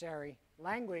necessary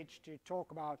language to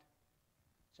talk about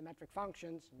symmetric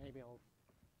functions. Maybe I'll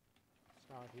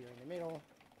start here in the middle.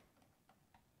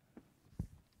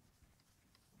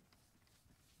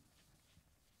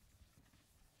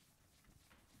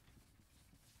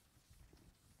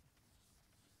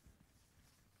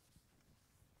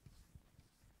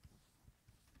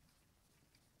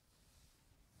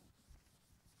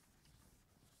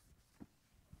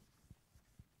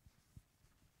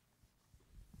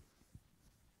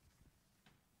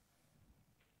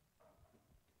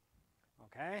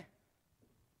 Okay,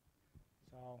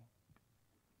 so well,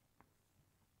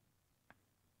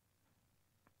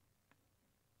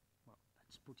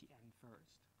 let's put the n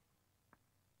first.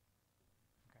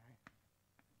 Okay,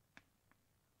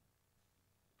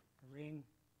 the ring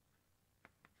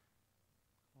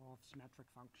of symmetric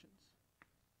functions.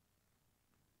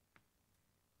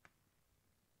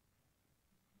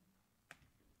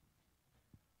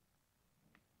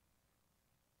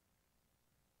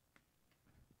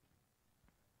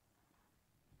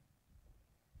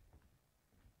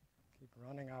 Keep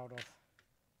running out of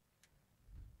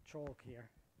chalk here.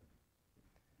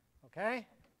 Okay,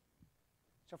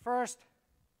 so first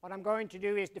what I'm going to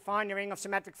do is define the ring of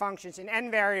symmetric functions in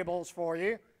n variables for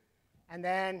you, and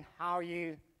then how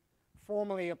you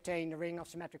formally obtain the ring of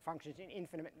symmetric functions in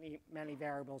infinitely many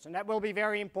variables. And that will be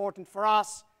very important for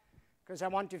us because I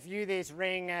want to view this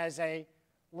ring as a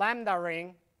lambda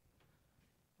ring.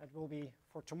 That will be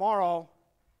for tomorrow,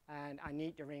 and I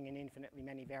need the ring in infinitely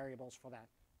many variables for that.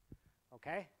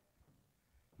 Okay?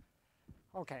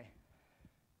 Okay,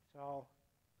 so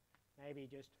maybe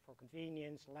just for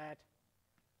convenience, well,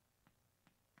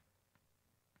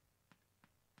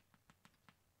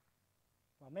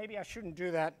 maybe I shouldn't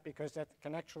do that because that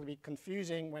can actually be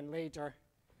confusing when later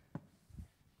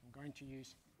I'm going to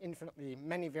use infinitely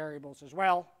many variables as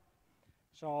well.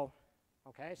 So,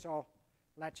 okay, so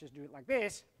let's just do it like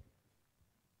this.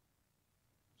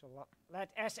 So let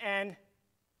Sn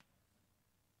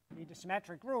be the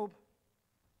symmetric group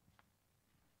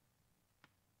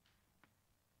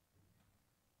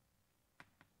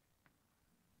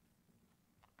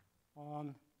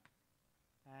and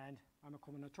I'm a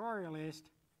combinatorialist,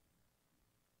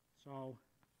 so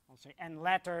I'll say n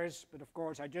letters, but of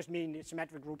course I just mean the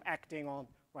symmetric group acting on,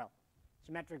 well,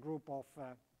 symmetric group of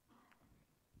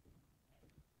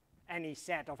any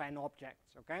set of n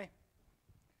objects, okay?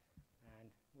 And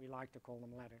we like to call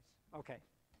them letters. Okay.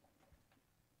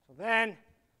 So then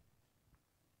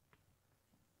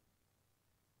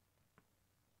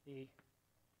the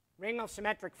ring of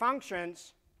symmetric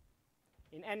functions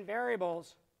in n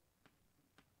variables,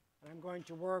 and I'm going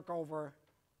to work over,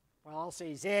 well, I'll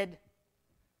say z.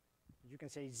 You can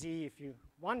say z if you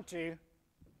want to.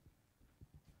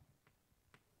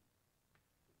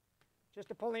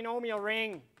 Just a polynomial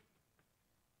ring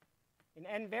in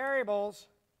n variables,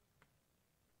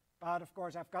 but of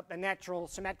course I've got the natural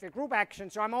symmetric group action,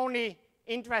 so I'm only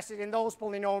interested in those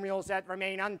polynomials that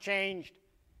remain unchanged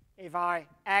if I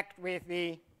act with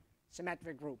the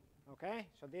symmetric group. Okay,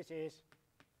 so this is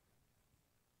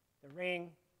the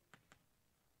ring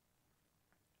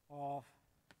of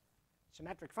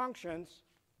symmetric functions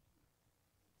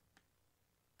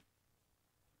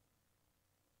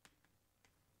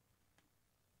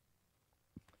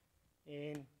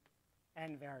in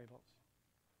n variables.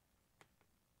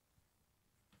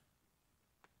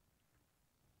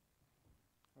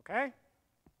 Okay?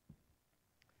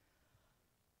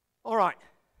 All right.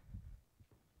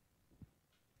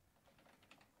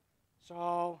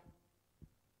 So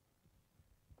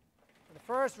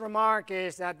first remark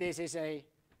is that this is a,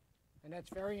 and that's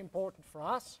very important for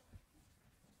us,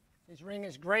 this ring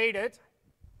is graded.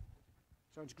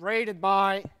 So it's graded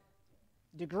by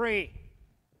degree.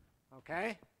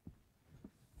 Okay?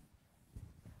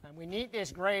 And we need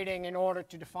this grading in order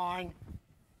to define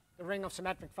the ring of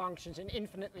symmetric functions in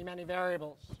infinitely many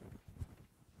variables.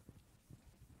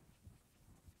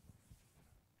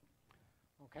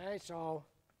 Okay, so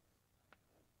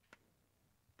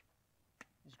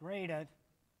it's graded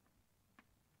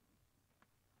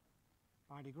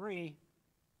by degree.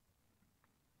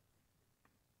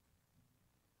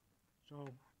 So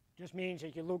just means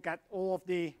that you look at all of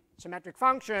the symmetric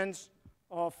functions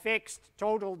of fixed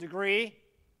total degree,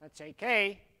 let's say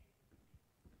k,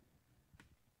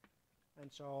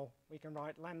 and so we can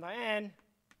write lambda n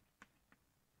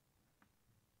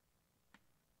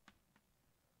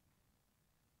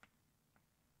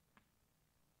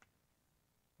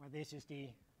where this is the,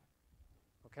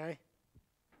 okay,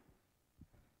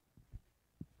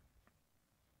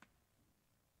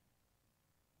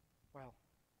 well,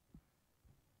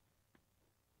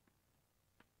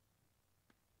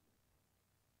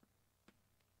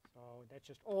 so that's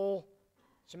just all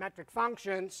symmetric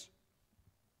functions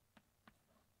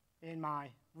in my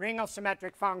ring of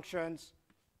symmetric functions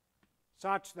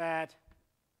such that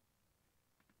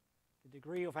the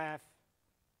degree of f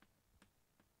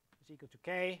is equal to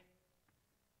k.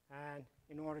 And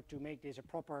in order to make this a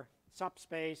proper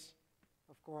subspace,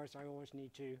 of course, I always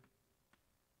need to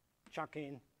chuck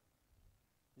in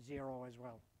 0 as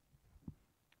well.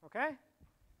 Okay?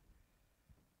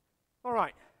 All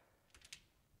right.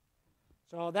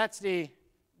 So that's the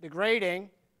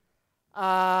grading.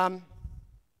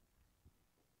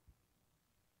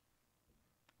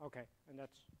 Okay, and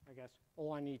that's, I guess,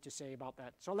 all I need to say about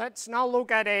that. So let's now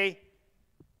look at a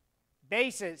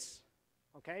basis.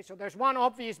 Okay, so there's one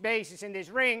obvious basis in this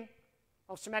ring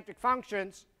of symmetric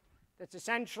functions. That's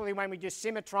essentially when we just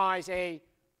symmetrize a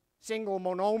single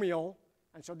monomial,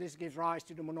 and so this gives rise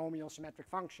to the monomial symmetric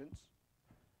functions.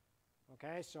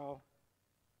 Okay, so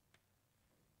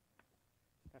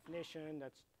definition,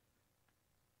 that's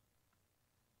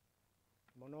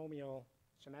monomial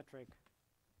symmetric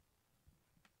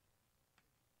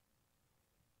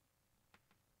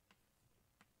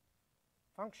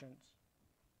functions.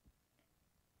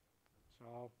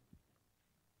 So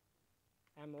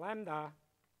m lambda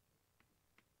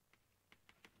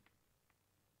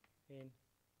in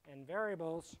n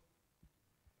variables.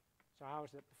 So how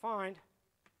is that defined?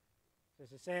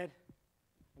 As I said,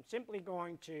 I'm simply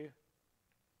going to,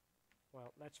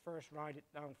 well, let's first write it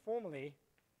down formally.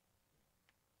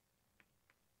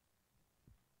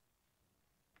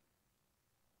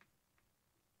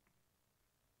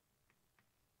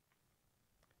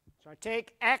 So I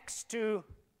take x to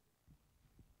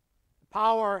the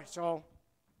power, so,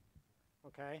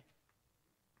 okay,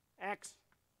 x,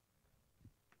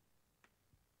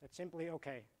 that's simply,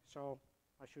 okay, so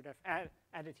I should have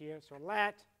added here, so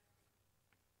let,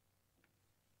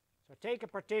 so take a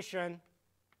partition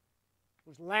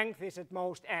whose length is at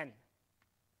most n,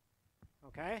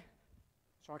 okay,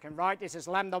 so I can write this as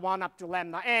lambda 1 up to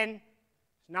lambda n,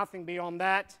 there's nothing beyond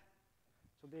that,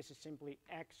 so this is simply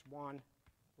x1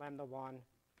 lambda 1,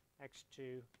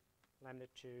 x2, lambda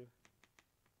 2,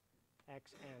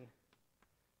 xn,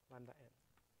 lambda n.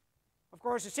 Of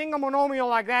course, a single monomial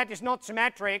like that is not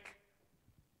symmetric,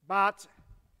 but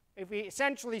if we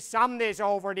essentially sum this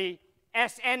over the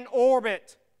Sn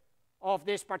orbit of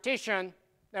this partition,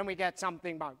 then we get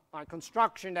something by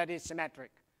construction that is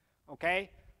symmetric. Okay?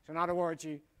 So in other words,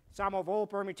 you sum of all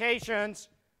permutations,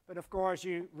 but of course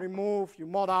you remove, you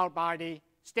mod out by the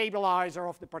stabilizer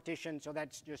of the partition, so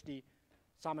that's just the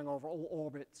summing over all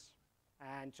orbits.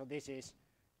 And so this is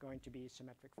going to be a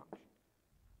symmetric function.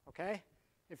 Okay?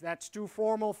 If that's too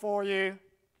formal for you,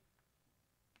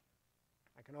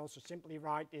 I can also simply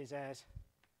write this as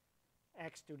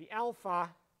x to the alpha,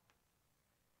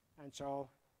 and so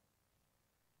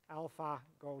alpha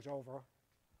goes over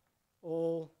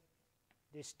all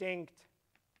distinct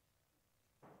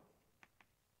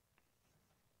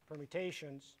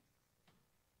permutations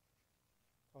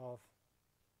of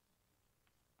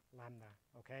lambda.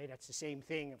 Okay, that's the same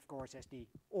thing, of course, as the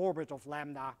orbit of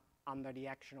lambda under the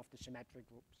action of the symmetric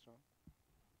group. So,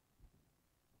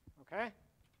 okay.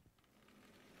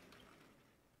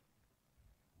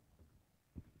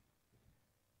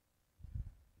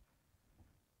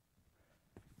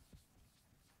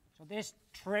 So this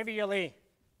trivially,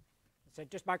 so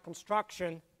just by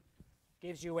construction,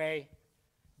 gives you a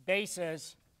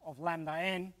basis of lambda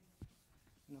n.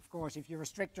 And of course, if you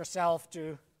restrict yourself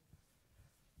to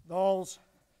those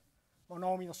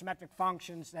monomial symmetric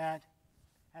functions that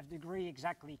have degree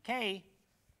exactly k.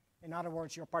 In other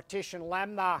words, your partition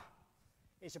lambda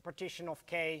is a partition of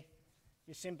k.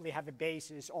 You simply have a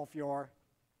basis of your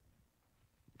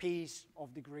piece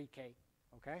of degree k.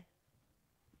 Okay?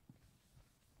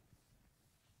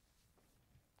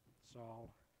 So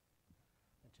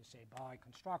let's just say by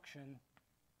construction,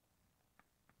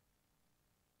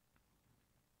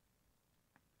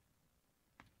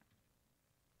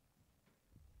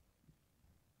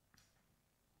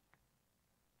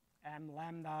 m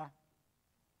lambda,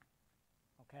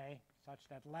 okay, such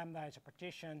that lambda is a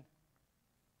partition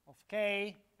of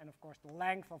k, and of course the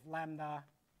length of lambda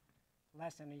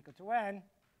less than or equal to n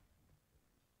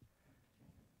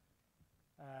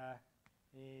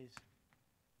is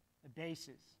a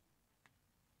basis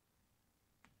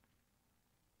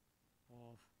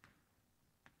of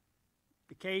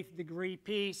the kth degree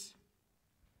piece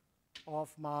of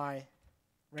my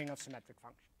ring of symmetric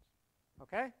functions.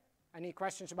 Okay? Any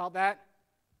questions about that?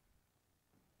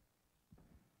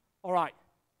 All right.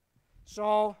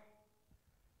 So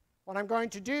what I'm going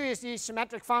to do is these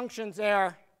symmetric functions,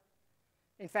 they're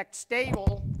in fact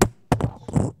stable.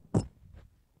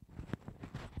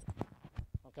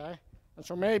 Okay? And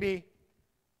so maybe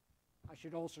I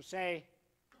should also say,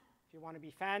 if you want to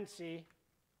be fancy,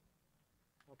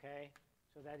 okay,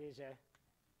 so that is a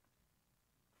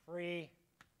free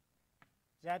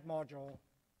Z module,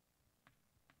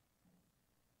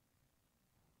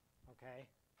 okay,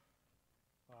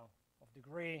 well, of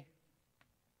degree,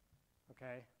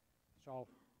 okay, so,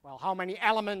 well, how many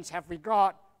elements have we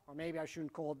got? Or maybe I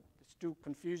shouldn't call it, it's too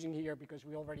confusing here because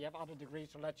we already have other degrees,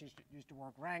 so let's use the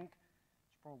word rank.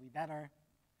 It's probably better.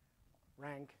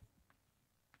 Rank,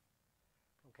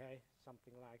 okay,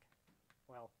 something like,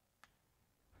 well,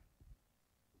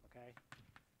 okay,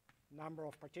 number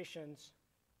of partitions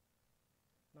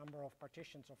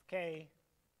of k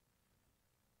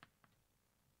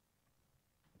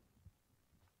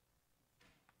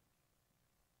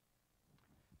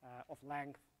of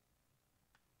length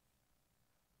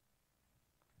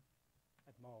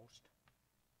at most.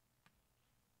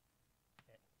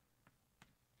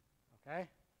 Okay.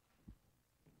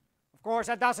 Of course,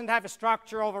 that doesn't have a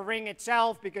structure of a ring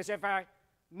itself, because if I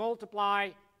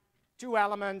multiply two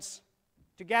elements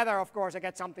together, of course, I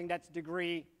get something that's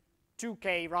degree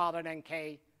 2k rather than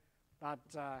k, but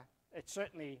it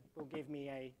certainly will give me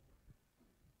a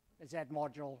Z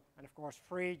module. And of course,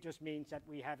 free just means that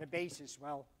we have a basis.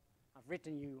 Well, I've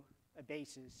written you a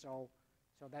basis, so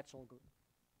that's all good.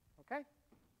 Okay?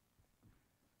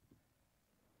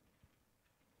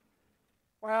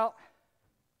 Well,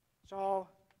 so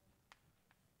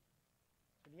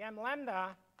the m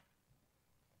lambda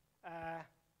are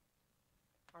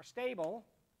stable.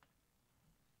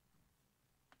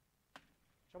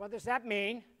 So what does that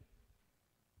mean?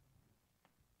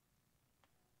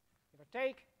 If I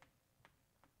take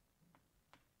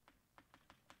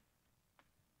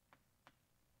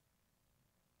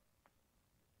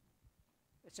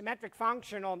a symmetric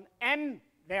function on m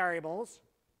variables,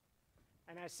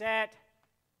 and I set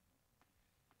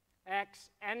x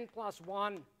n plus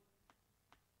 1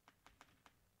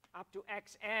 up to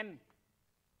xm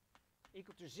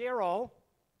equal to 0.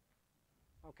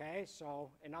 Okay,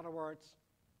 so in other words,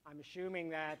 I'm assuming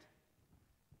that,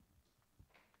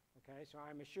 okay, so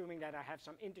I'm assuming that I have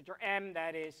some integer m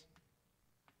that is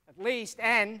at least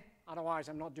n, otherwise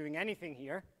I'm not doing anything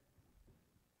here.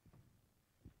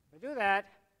 If I do that,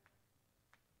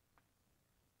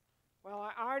 well,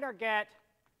 I either get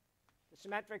the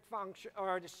symmetric function,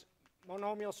 or this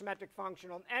monomial symmetric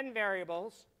function on n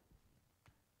variables.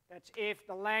 That's if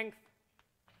the length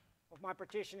of my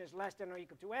partition is less than or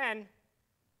equal to n.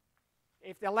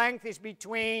 If the length is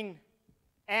between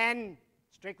n,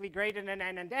 strictly greater than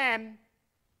n and m,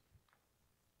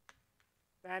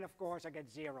 then of course I get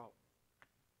 0.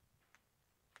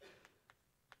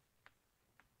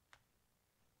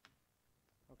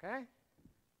 Okay?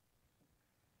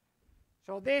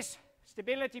 So this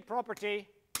stability property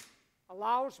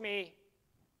allows me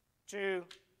to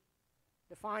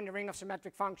define the ring of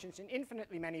symmetric functions in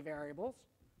infinitely many variables.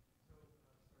 So,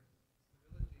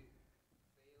 sorry,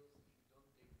 stability fails if you don't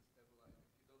take the stabilizer,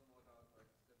 if you don't mod out by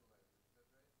the stabilizer,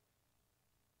 is that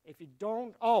right? If you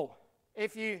don't, oh,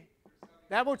 if you,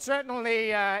 that would certainly,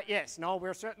 yes, no,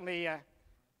 we're certainly,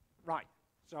 right.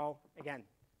 So again,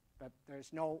 but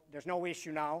there's no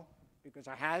issue now because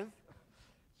I have,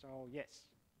 so yes.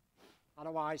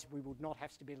 Otherwise, we would not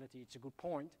have stability. It's a good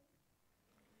point.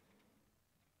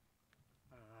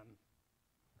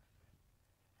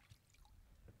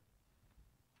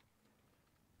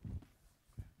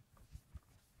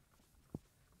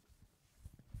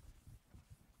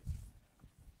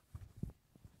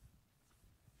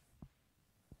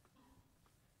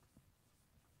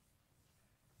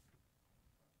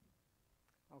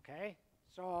 Okay,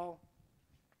 so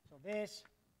this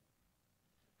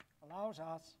allows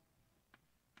us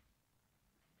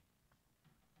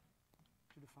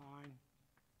to define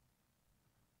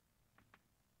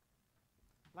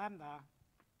lambda,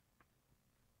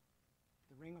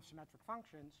 the ring of symmetric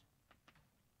functions,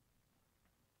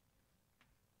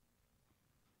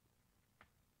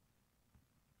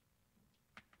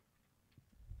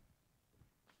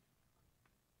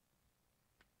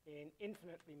 in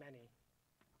infinitely many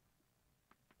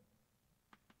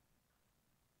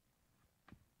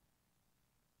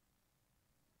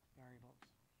variables.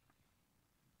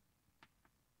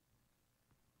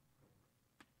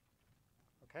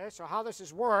 Okay, so how does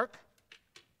this work?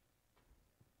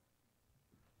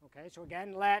 Okay, so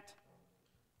again, let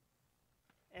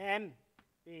m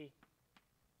be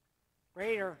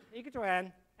greater or equal to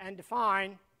n and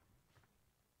define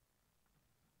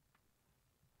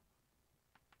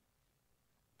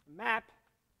a map.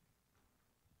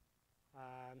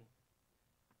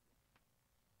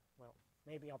 Well,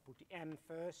 maybe I'll put the m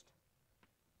first,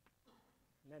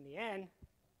 and then the n,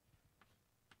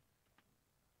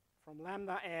 from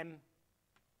lambda m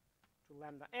to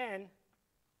lambda n,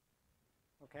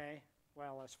 okay,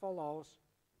 well, as follows: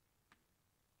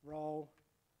 rho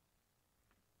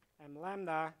m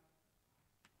lambda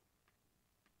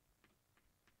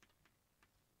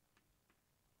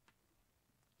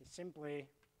is simply,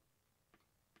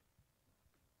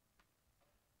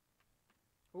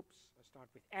 I start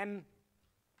with m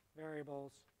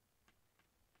variables,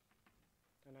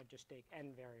 then I just take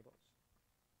n variables.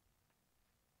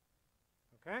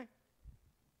 Okay?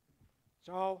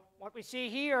 So what we see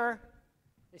here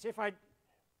is if I,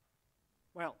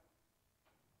 well,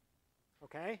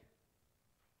 okay,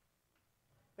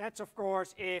 that's of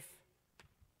course if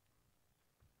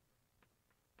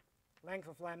length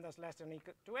of lambda is less than or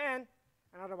equal to n,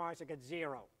 and otherwise I get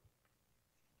 0.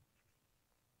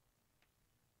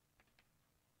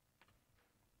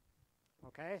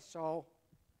 Okay, so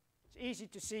it's easy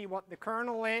to see what the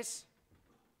kernel is.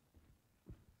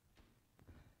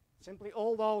 Simply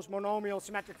all those monomial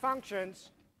symmetric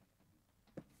functions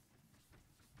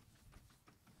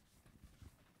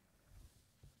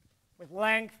with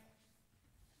length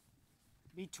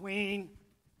between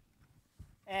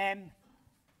m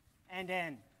and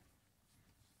n.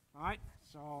 All right,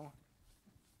 so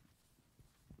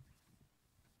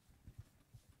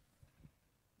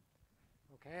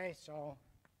okay, so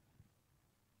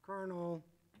kernel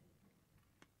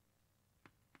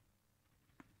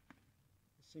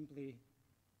is simply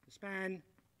the span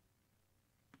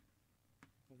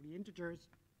of the integers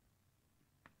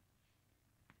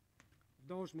of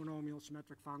those monomial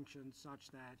symmetric functions such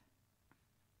that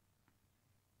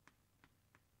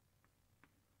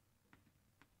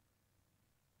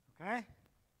okay.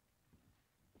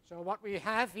 So what we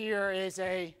have here is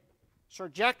a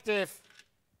surjective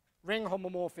ring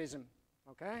homomorphism.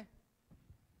 Okay.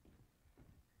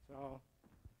 So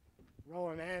rho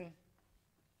m n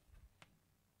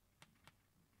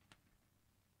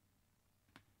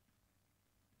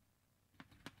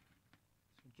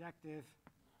surjective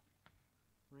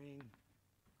ring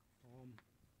from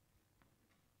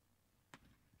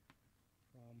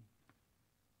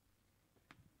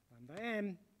lambda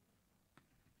m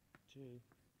to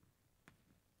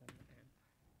lambda n.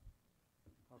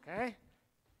 Okay.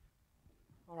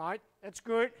 All right, that's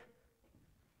good.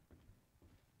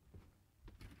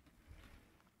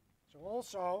 So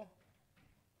also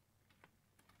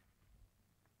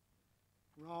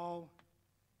rho,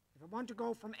 if I want to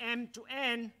go from m to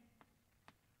n,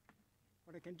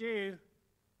 what I can do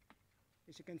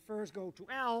is I can first go to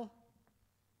L.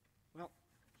 Well,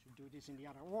 I should do this in the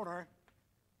other order.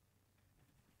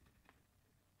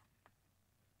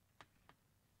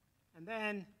 And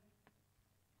then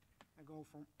I go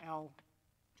from L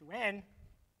to n.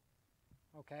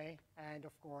 Okay, and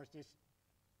of course this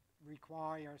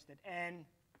requires that n,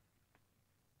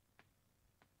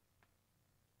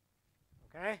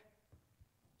 okay,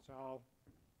 so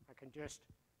I can just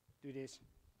do this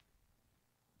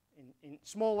in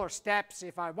smaller steps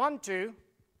if I want to.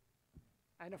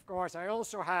 And of course I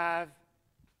also have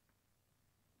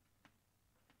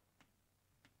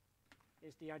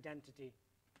is the identity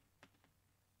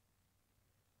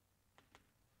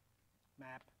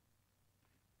map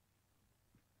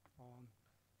on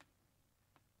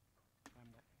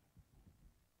lambda.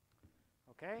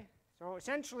 Okay, so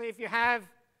essentially if you have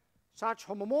such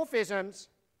homomorphisms,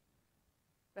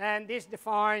 then this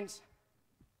defines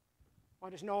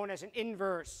what is known as an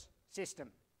inverse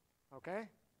system. Okay,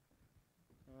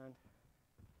 and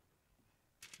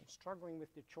I'm struggling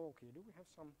with the chalk here. Do we have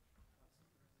some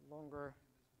longer?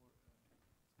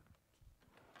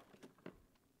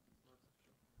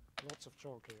 lots of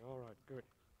chalk here. All right, good.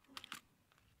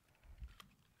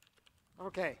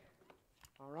 Okay.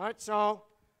 All right, so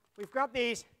we've got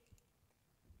these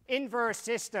inverse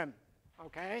system,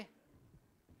 okay?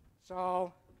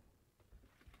 So,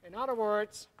 in other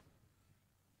words,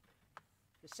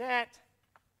 the set,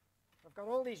 I've got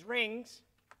all these rings,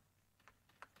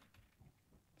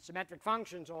 symmetric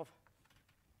functions of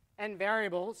n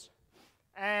variables,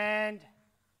 and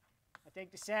I take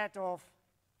the set of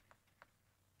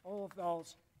all of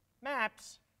those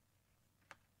maps,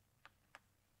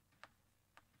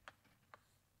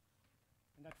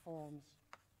 and that forms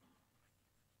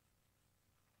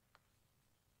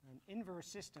an inverse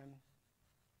system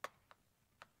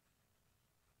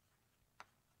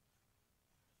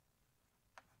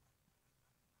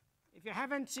if you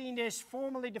haven't seen this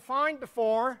formally defined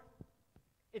before,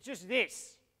 it's just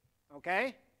this,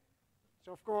 okay?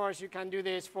 So of course you can do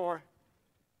this for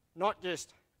not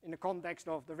just in the context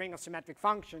of the ring of symmetric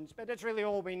functions, but that's really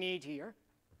all we need here.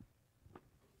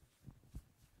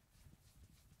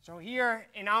 So here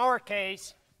in our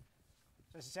case,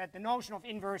 as I said, the notion of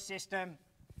inverse system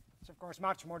is of course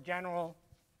much more general,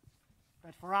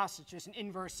 but for us it's just an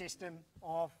inverse system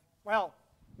of, well,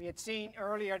 we had seen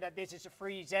earlier that this is a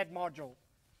free Z module.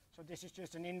 So this is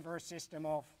just an inverse system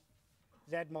of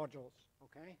Z modules,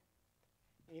 okay?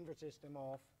 Inverse system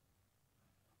of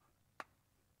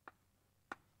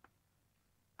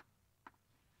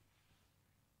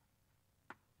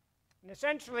and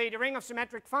essentially the ring of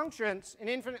symmetric functions in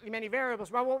infinitely many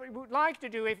variables. Well, what we would like to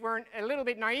do if we're a little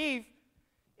bit naive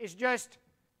is just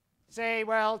say,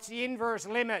 well, it's the inverse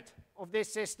limit of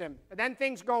this system. But then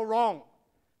things go wrong.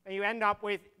 And you end up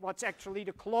with what's actually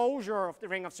the closure of the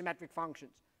ring of symmetric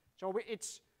functions. So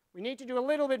we need to do a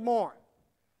little bit more.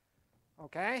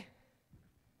 Okay?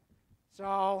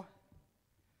 So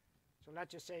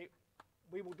let's just say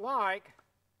we would like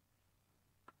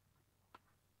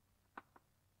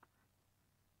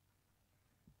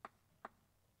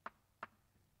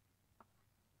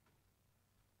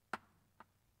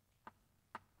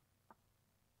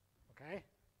okay?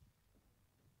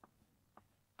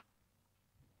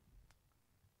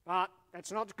 But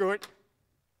that's not good.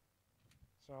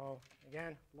 So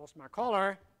again, lost my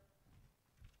color.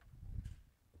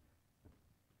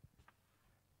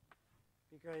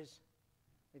 Because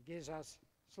it gives us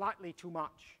slightly too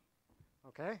much.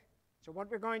 Okay? So what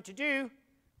we're going to do,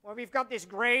 well, we've got this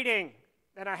grading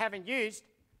that I haven't used.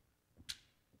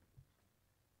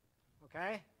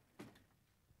 Okay?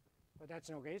 But that's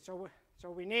okay. So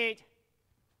we need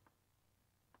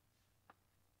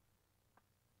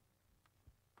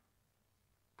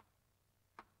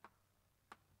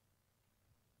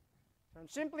so I'm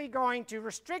simply going to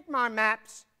restrict my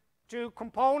maps to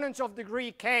components of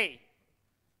degree k.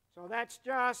 So that's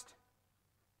just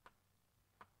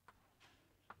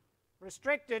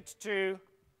restricted to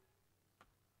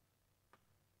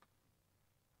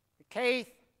the kth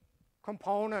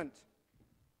component.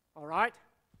 All right?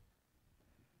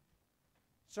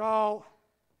 So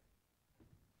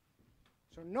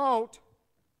note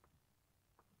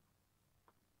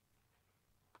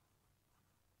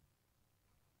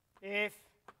if,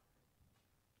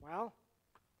 well,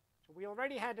 so we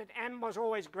already had that m was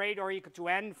always greater or equal to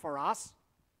n for us.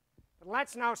 But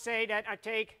let's now say that I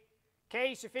take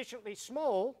k sufficiently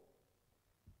small.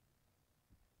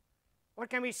 What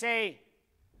can we say?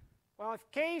 Well,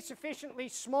 if k is sufficiently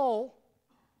small,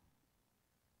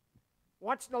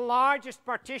 what's the largest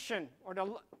partition or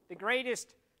the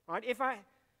greatest? Right? If a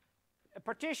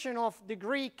partition of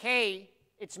degree k,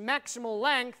 its maximal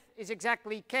length is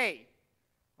exactly k.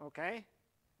 Okay?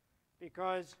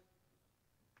 Because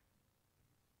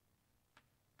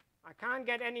I can't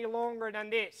get any longer than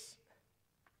this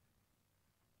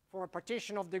for a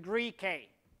partition of degree k.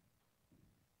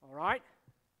 All right?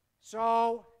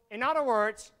 So, in other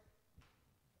words,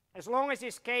 as long as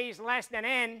this k is less than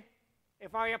n,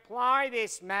 if I apply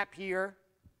this map here,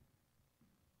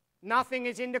 nothing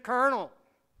is in the kernel.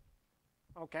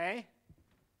 Okay?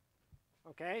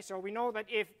 Okay, so we know that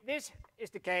if this is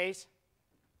the case,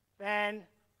 then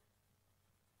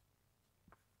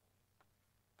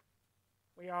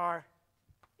we are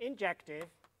injective.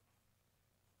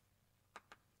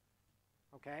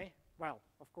 Okay, well,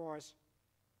 of course,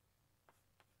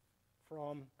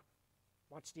 from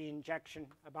what's the injection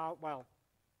about? Well,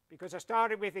 because I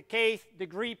started with a kth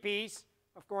degree piece,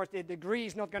 of course, the degree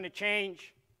is not going to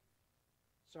change.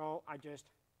 So I just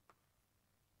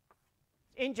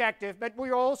injective, but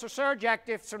we're also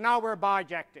surjective, so now we're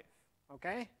bijective.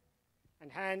 Okay?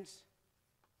 And hence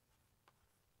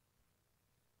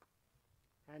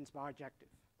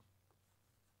bijective.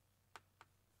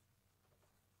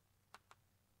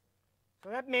 So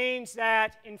that means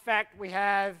that, in fact, we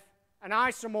have an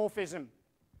isomorphism,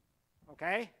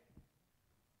 okay?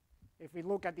 If we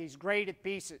look at these graded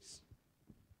pieces.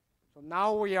 So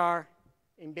now we are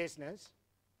in business,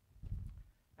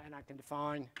 and I can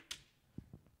define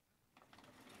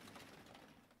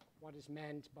what is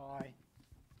meant by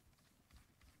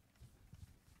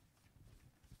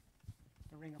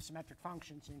the ring of symmetric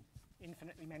functions in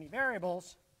infinitely many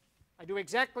variables. I do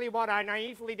exactly what I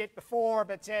naively did before,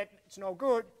 but said it's no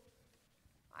good.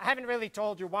 I haven't really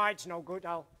told you why it's no good.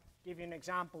 I'll give you an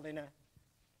example in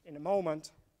a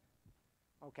moment.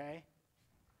 Okay.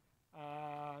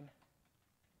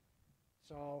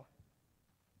 So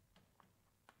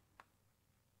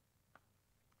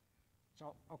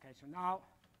now,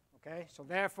 okay, so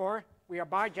therefore we are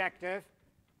bijective.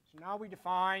 So now we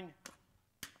define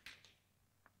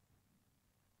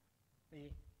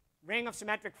the ring of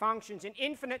symmetric functions in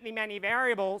infinitely many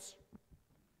variables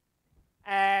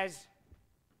as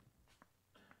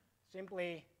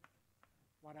simply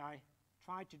what I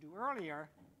tried to do earlier.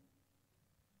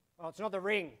 Well, it's not a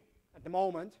ring at the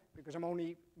moment because I'm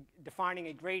only defining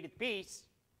a graded piece.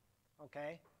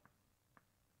 Okay.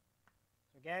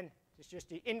 So again, it's just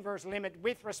the inverse limit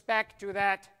with respect to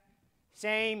that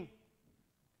same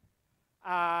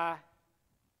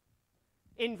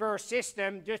inverse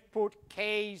system. Just put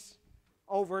k's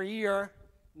over here.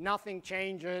 Nothing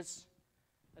changes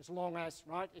as long as,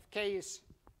 right, if k is,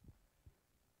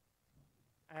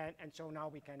 and so now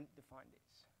we can define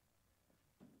this.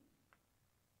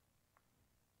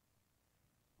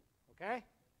 Okay?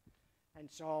 And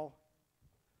so, all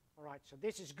right, so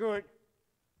this is good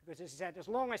because this is that as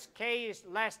long as k is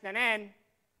less than n,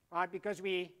 right, because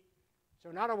so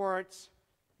in other words,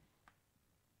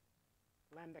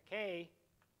 lambda k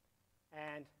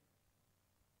and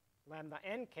lambda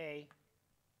nk,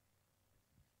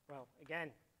 well,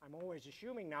 again, I'm always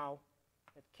assuming now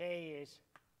that k is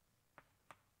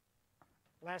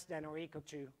less than or equal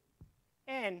to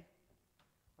n.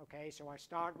 Okay, so I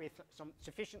start with some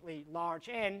sufficiently large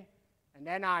n, and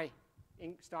then I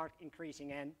start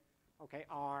increasing n. Okay,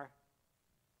 are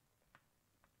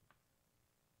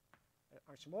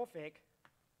isomorphic.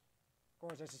 Of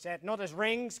course, as I said, not as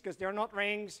rings, because they're not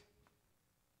rings.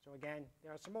 So again,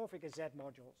 they're isomorphic as Z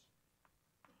modules.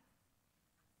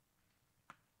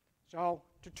 So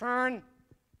to turn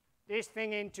this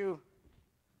thing into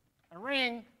a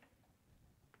ring,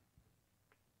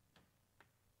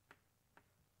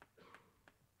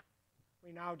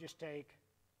 we now just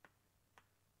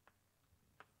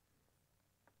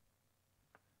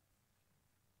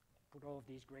put all of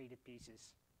these graded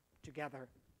pieces together,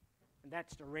 and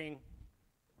that's the ring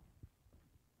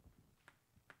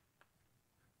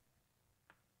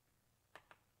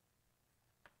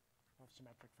of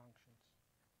symmetric functions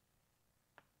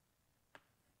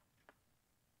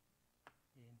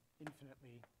in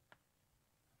infinitely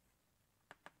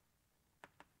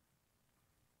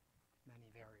many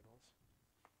variables.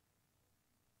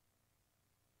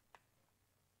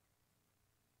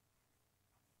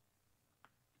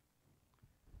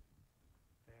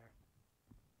 There.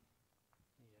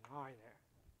 Need an I there.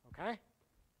 Okay?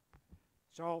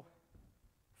 So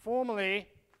formally,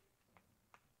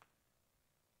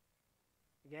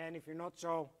 again, if you're not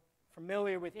so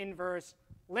familiar with inverse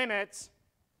limits,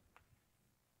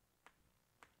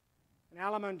 an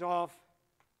element of,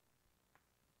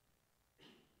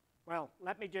 well,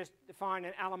 let me just define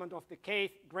an element of the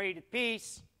kth graded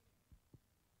piece.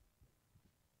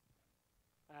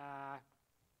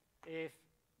 If,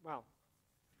 well,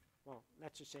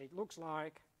 let's just say it looks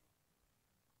like.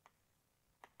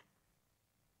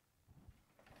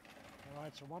 All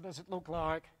right, so what does it look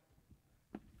like?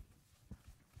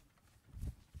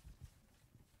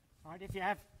 All right, if you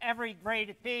have every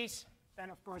graded piece, then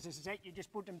of course, as I said, you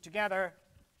just put them together,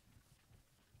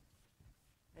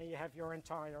 and you have your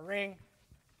entire ring.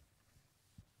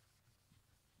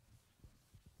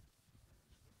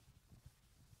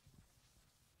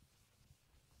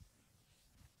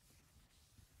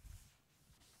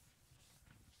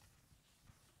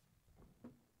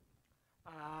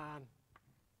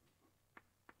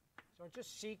 So it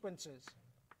just sequences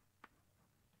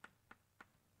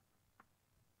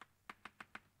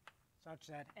such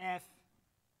that f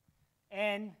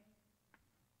n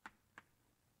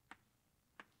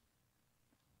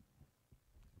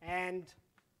and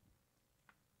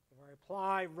if I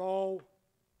apply rho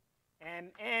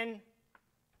mn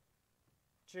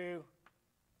to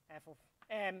f of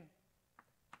m,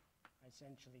 I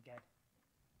essentially get,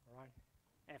 all right,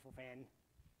 f of n.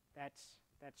 That's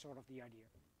sort of the idea.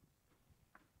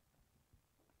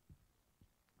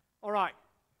 All right.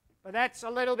 But that's a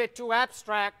little bit too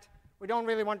abstract. We don't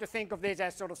really want to think of this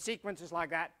as sort of sequences like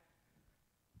that.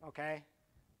 Okay?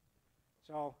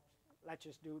 So let's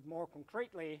just do it more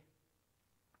concretely.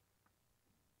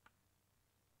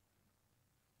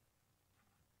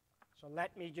 So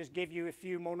let me just give you a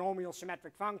few monomial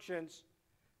symmetric functions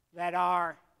that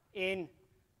are in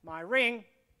my ring.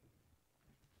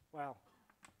 Well,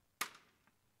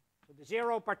 so the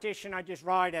 0 partition I just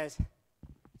write as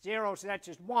 0, so that's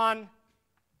just 1.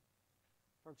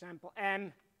 For example,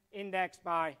 M indexed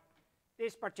by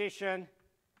this partition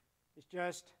is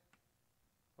just,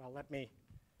 well, let me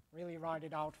really write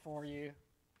it out for you.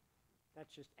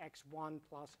 That's just x1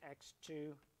 plus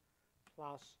x2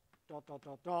 plus dot, dot,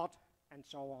 dot, dot, and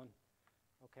so on.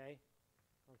 Okay?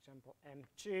 For example,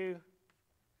 M2,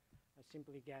 I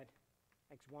simply get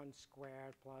x1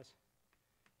 squared plus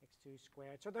x2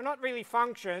 squared. So they're not really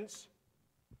functions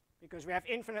because we have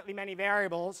infinitely many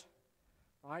variables,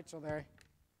 right? So they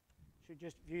should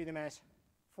just view them as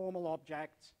formal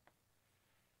objects.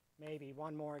 Maybe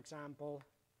one more example.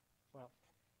 Well,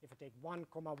 if I take 1,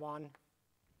 1,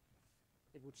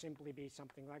 it would simply be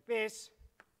something like this.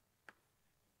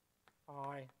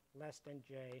 I less than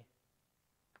j,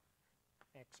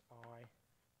 xi,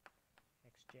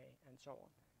 xj, and so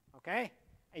on. Okay?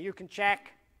 And you can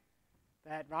check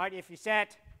that, right? If you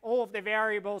set all of the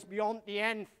variables beyond the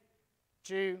nth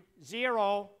to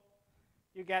 0,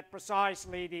 you get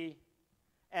precisely the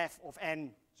f of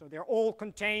n. So they're all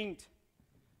contained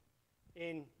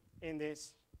in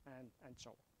this, and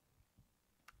so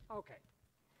on. Okay.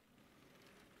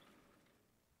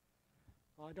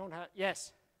 Well, I don't have,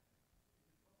 yes?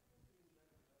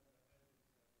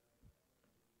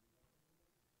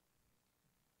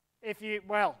 If you,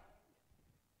 well,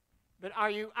 but are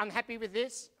you unhappy with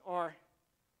this, or?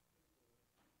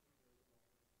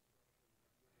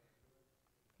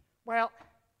 Well,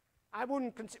 I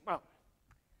wouldn't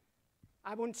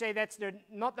say that's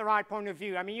not the right point of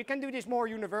view. I mean, you can do this more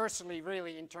universally,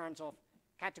 really, in terms of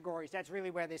categories. That's really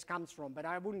where this comes from, but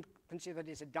I wouldn't consider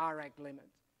this a direct limit,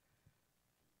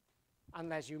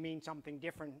 unless you mean something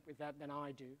different with that than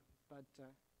I do. But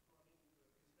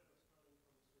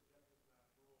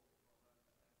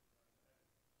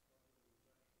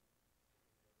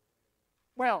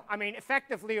well, I mean,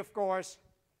 effectively, of course,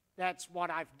 that's what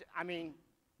I mean,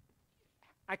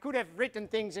 I could have written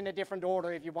things in a different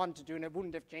order if you wanted to, and it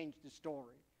wouldn't have changed the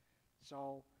story.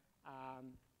 So,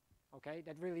 okay,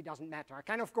 that really doesn't matter. I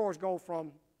can, of course,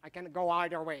 I can go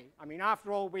either way. I mean,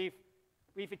 after all, we've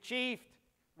achieved,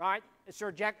 right,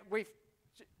 we've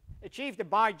achieved a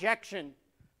bijection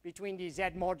between these Z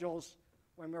modules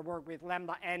when we work with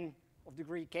lambda n of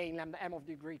degree k and lambda m of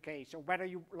degree k. So whether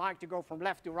you like to go from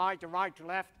left to right to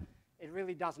left, it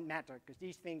really doesn't matter, because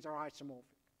these things are isomorphic.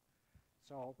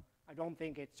 So I don't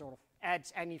think it sort of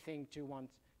adds anything to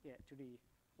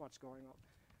what's going on.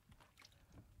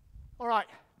 All right,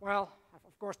 well, I've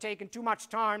of course taken too much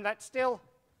time. Let's still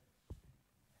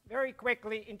very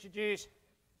quickly introduce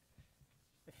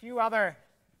a few other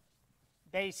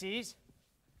bases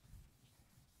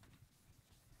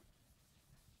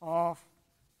of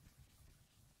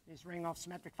this ring of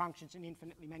symmetric functions in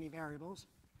infinitely many variables.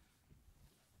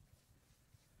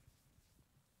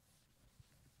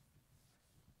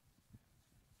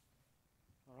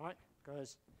 All right,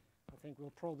 because I think we'll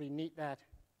probably need that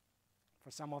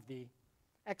for some of the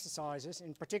exercises.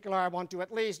 In particular, I want to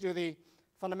at least do the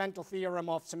fundamental theorem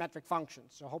of symmetric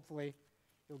functions. So hopefully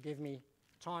you'll give me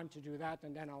time to do that,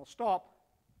 and then I'll stop.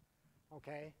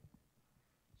 Okay,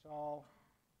 so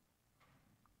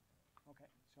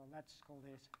let's call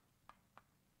this.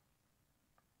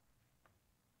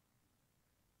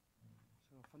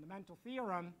 So fundamental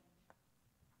theorem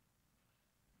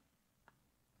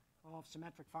of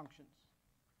symmetric functions.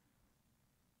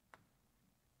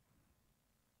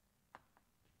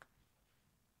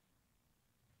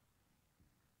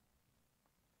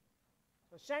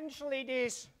 Essentially,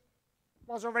 this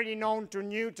was already known to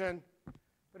Newton,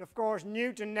 but of course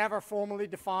Newton never formally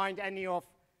defined any of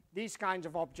these kinds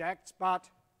of objects, but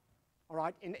all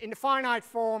right, in the finite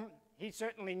form, he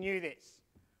certainly knew this.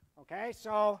 Okay,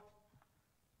 so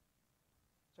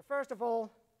first of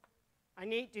all, I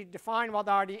need to define what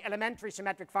are the elementary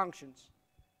symmetric functions.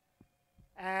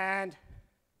 And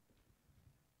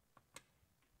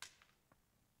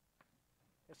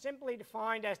they're simply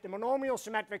defined as the monomial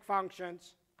symmetric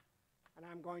functions, and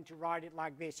I'm going to write it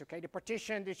like this. Okay, the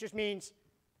partition, this just means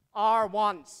R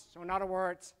once. So in other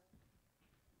words,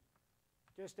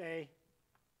 just a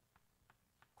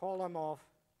column of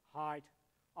height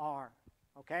R.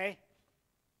 Okay?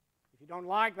 If you don't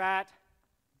like that,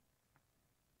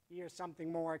 here's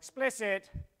something more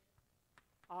explicit.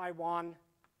 I1,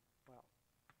 well,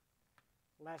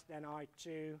 less than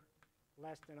I2,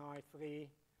 less than I3,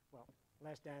 well,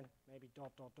 less than maybe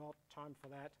dot, dot, dot, time for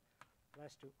that,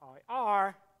 less to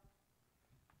IR,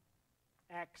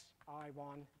 x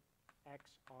I1, x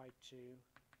I2,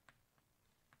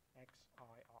 x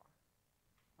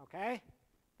IR. Okay?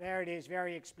 There it is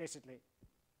very explicitly.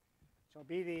 So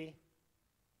be the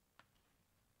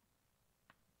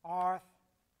rth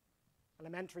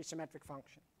elementary symmetric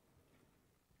function.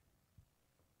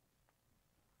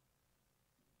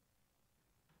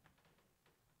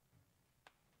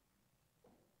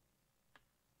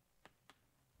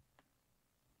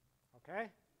 Okay?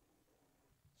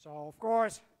 So, of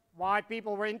course, why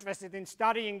people were interested in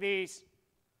studying these,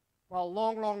 well,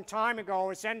 long time ago,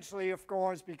 essentially, of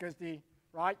course, because you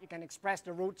can express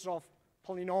the roots of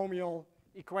polynomial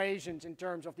equations in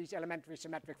terms of these elementary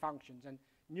symmetric functions. And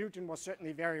Newton was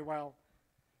certainly very well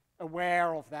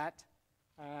aware of that.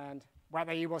 And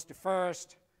whether he was the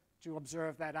first to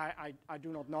observe that, I do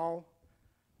not know.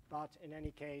 But in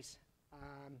any case,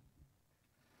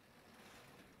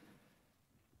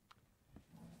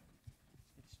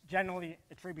 it's generally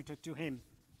attributed to him.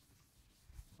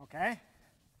 Okay?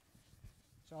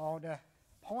 So the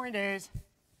point is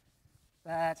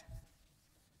that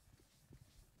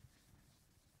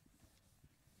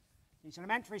these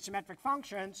elementary symmetric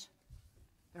functions,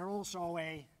 they're also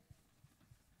a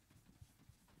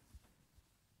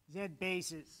Z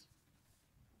basis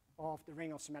of the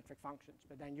ring of symmetric functions.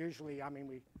 But then usually,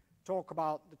 we talk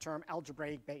about the term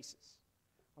algebraic basis.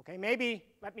 Okay, maybe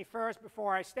let me first,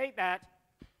 before I state that,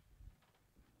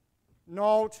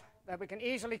 note that we can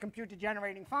easily compute the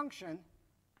generating function.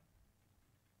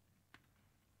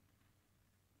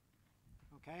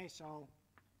 Okay, so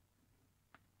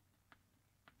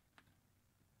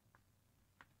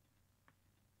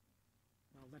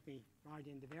well, let me write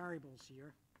in the variables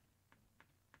here.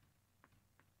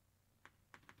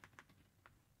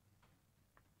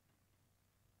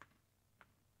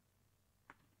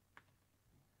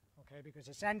 Okay, because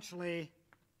essentially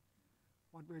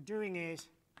what we're doing is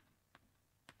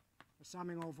we're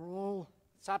summing over all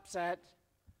subset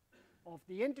of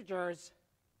the integers,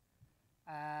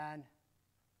 and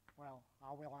well,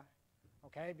 how will I?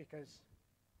 Okay, because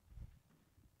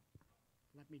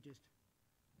let me just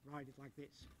write it like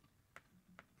this.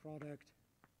 Product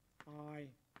I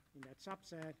in that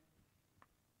subset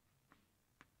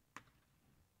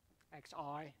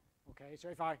xi. Okay, so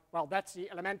if well, that's the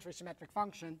elementary symmetric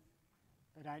function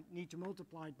that I need to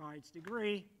multiply it by its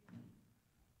degree.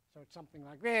 So it's something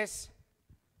like this.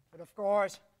 But of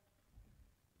course,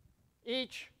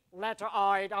 each letter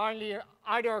I, it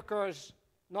either occurs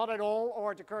not at all,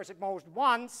 or it occurs at most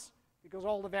once, because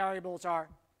all the variables are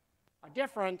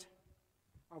different.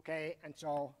 Okay, and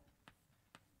so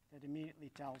that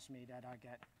immediately tells me that I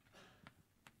get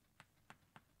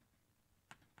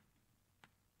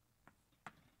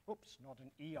not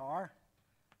an ER,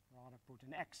 rather put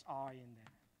an XI in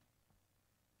there.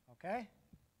 Okay?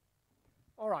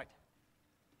 All right.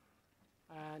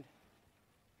 And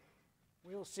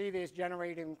we'll see this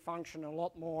generating function a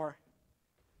lot more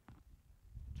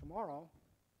tomorrow.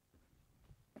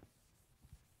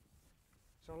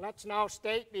 So let's now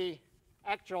state the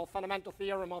actual fundamental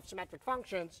theorem of symmetric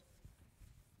functions,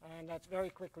 and let's very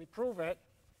quickly prove it.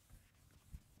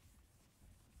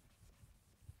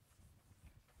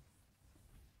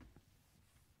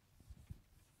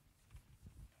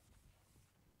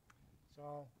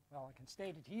 So, well, I can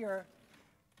state it here.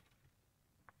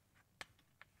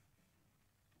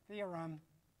 Theorem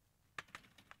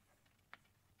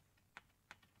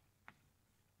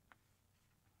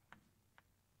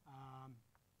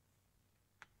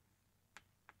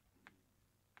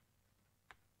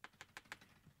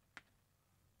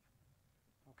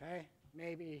okay,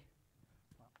 maybe,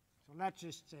 well, so let's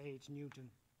just say it's Newton,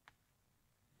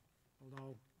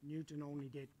 although Newton only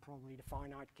did probably the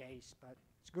finite case, but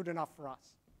it's good enough for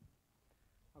us.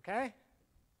 Okay?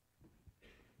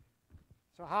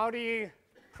 So how do you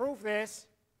prove this?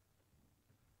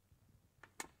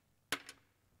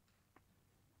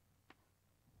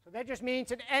 So that just means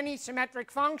that any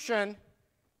symmetric function,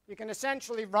 you can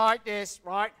essentially write this,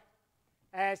 right,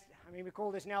 as, we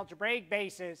call this an algebraic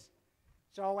basis,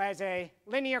 so as a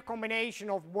linear combination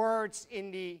of words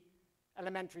in the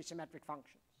elementary symmetric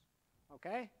functions.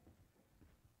 Okay?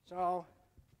 So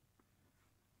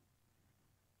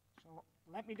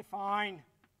let me define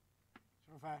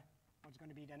sort of what's going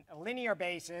to be then a linear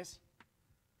basis.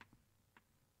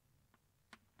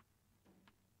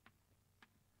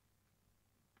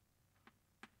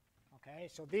 Okay,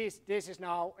 so this is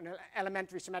now an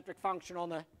elementary symmetric function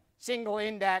on a single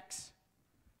index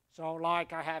So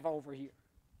like I have over here.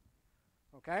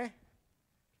 Okay?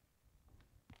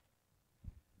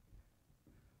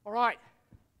 All right.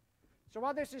 So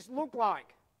what does this look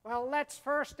like? Well, let's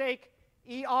first take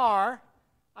ER.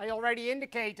 I already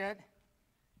indicated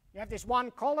you have this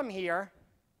one column here.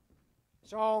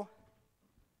 So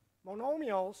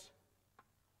monomials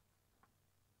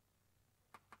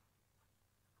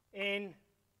in,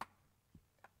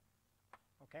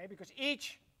 okay, because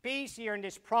each piece here in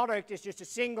this product is just a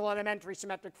single elementary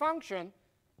symmetric function.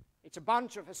 It's a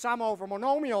bunch of a sum over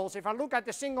monomials. If I look at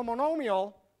the single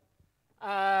monomial,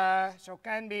 so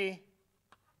can be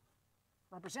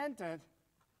represented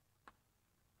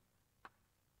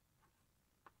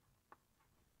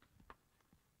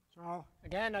so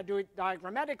again I do it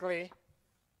diagrammatically.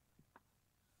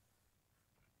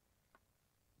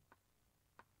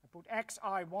 I put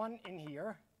xi1 in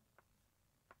here,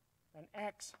 then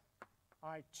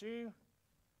xi2,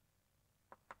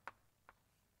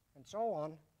 and so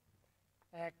on,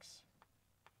 xir.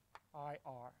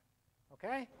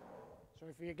 Okay? So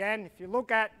if you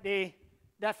look at the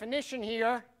definition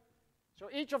here, so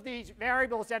each of these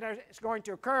variables that is going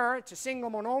to occur, it's a single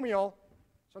monomial.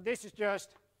 So this is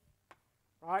just,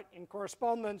 right, in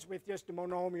correspondence with just the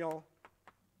monomial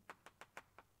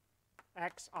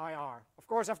xir. Of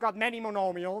course, I've got many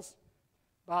monomials,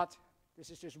 but this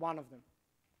is just one of them.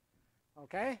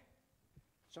 Okay?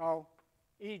 So,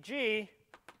 e.g.,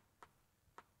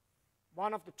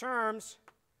 one of the terms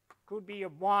could be a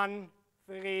 1,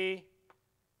 3,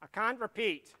 I can't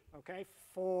repeat, okay,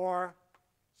 4,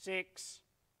 6,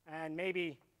 and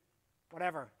maybe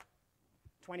whatever,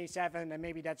 27, and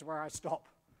maybe that's where I stop,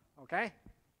 okay?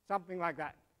 Something like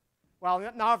that.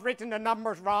 Well, now I've written the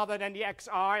numbers rather than the xi,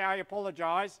 I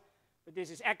apologize, but this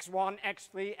is x1,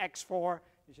 x3, x4.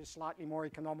 It's just slightly more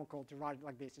economical to write it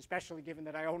like this, especially given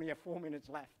that I only have 4 minutes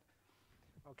left,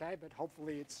 okay? But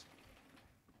hopefully it's,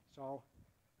 so,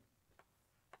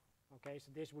 okay, so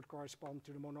this would correspond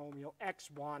to the monomial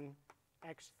x1,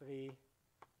 x3,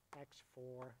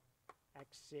 x4,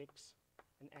 x6,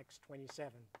 and x27.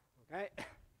 Okay?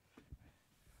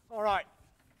 All right.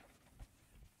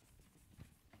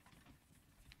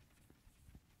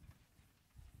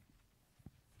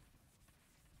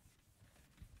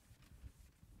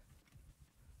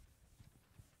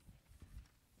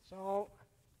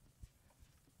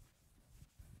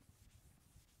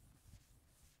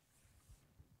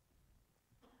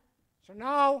 So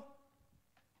now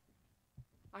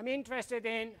I'm interested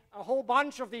in a whole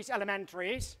bunch of these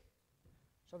elementaries.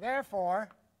 So therefore,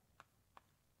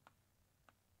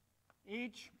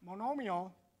 each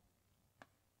monomial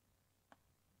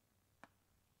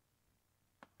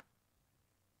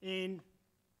in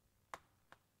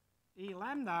E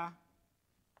lambda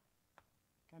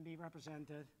can be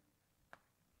represented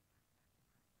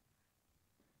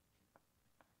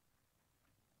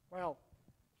well.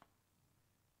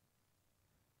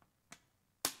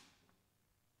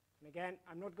 And again,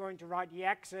 I'm not going to write the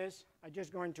x's, I'm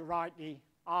just going to write the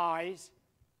i's.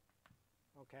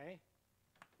 Okay.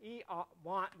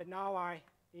 E1, but now I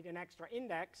need an extra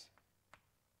index.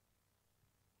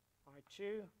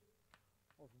 I2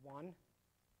 of 1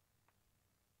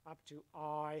 up to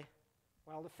I.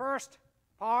 Well, the first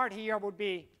part here would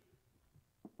be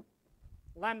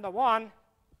lambda 1. And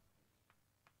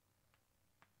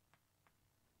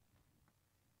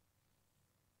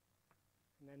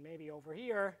then maybe over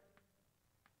here,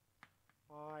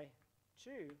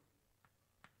 I2,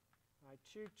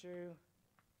 I22,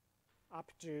 up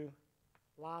to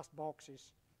last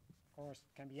boxes. Of course,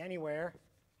 it can be anywhere.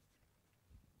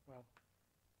 Well,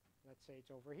 let's say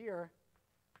it's over here.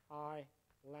 I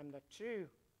lambda 2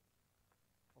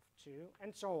 of 2,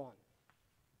 and so on.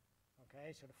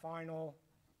 Okay, so the final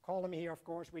column here, of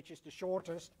course, which is the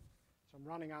shortest. So I'm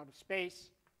running out of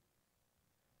space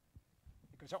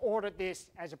because I ordered this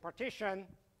as a partition.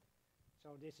 So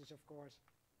this is, of course,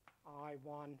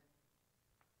 I1,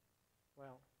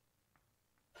 well,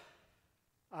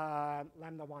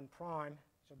 lambda 1 prime.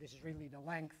 So this is really the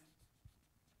length.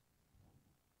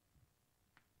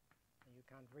 And you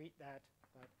can't read that,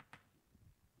 but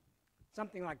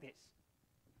something like this.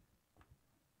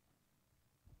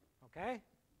 Okay?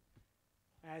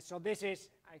 So this is,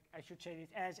 I should say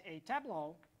this as a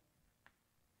tableau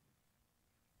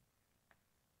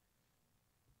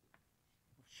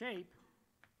of shape.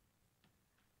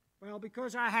 Well,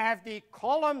 because I have the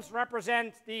columns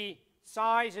represent the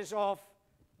sizes of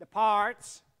the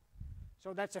parts,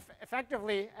 so that's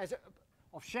effectively as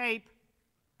of shape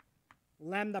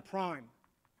lambda prime.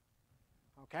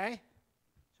 Okay?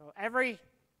 So every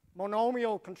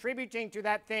monomial contributing to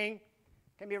that thing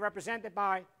can be represented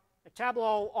by a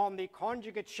tableau on the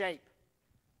conjugate shape.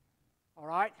 All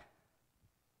right?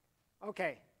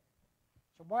 Okay.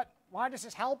 So why does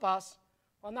this help us?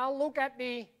 Well, now look at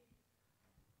the,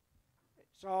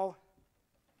 so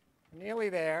nearly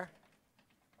there.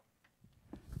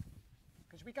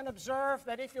 Because we can observe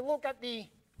that if you look at the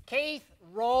kth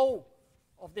row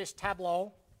of this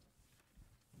tableau,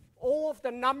 all of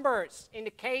the numbers in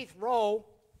the kth row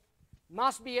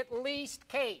must be at least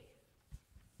k.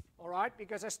 All right?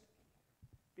 Because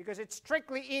it's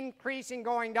strictly increasing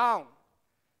going down.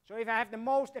 So if I have the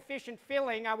most efficient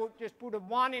filling, I would just put a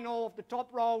 1 in all of the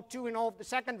top row, 2 in all of the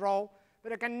second row,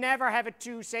 but I can never have a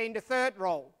 2, say, in the third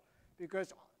row,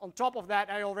 because on top of that,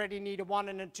 I already need a 1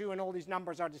 and a 2, and all these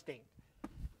numbers are distinct.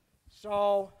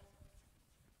 So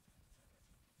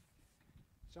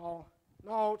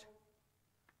note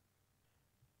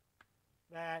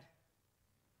that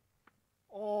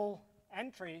all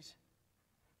entries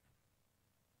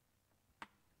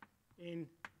in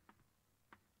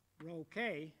row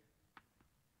k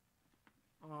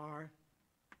are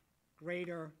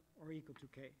greater or equal to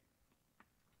k.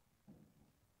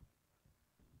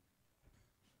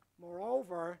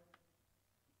 Moreover,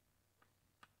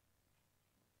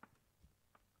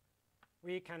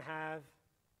 we can have,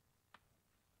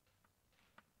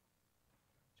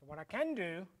 so what I can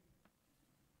do,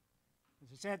 as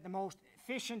I said, the most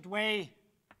efficient way,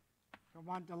 if I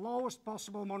want the lowest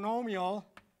possible monomial,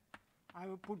 I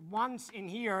will put 1s in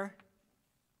here.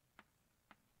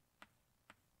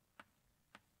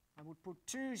 I would put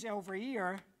 2s over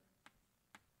here.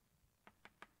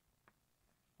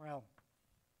 Well,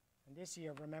 and this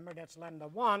here, remember, that's lambda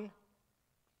 1.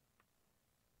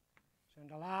 So in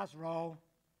the last row,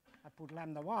 I put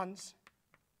lambda 1s.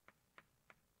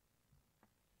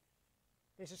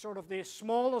 This is sort of the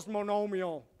smallest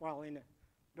monomial, well, in a,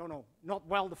 not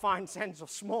well-defined sense of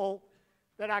small,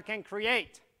 that I can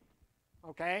create.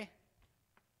 Okay?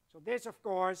 So this, of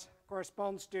course,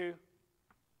 corresponds to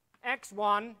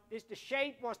x1. The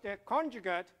shape was the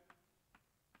conjugate.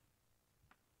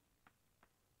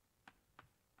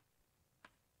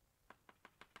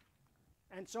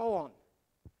 And so on.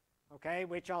 Okay,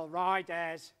 which I'll write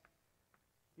as,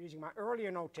 using my earlier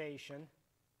notation,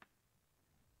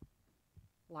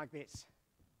 like this.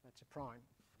 That's a prime,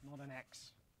 not an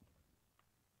x.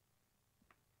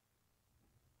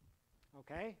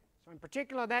 Okay, so in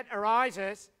particular that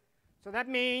arises, so that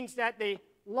means that the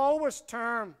lowest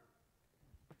term,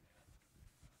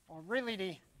 or really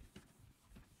the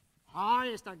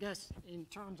highest, I guess, in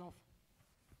terms of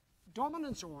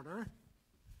dominance order,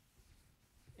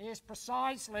 is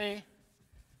precisely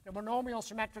the monomial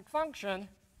symmetric function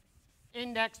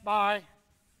indexed by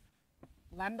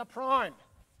lambda prime.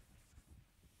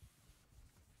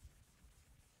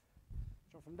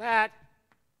 So from that,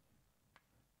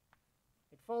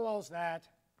 it follows that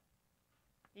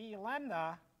E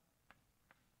lambda,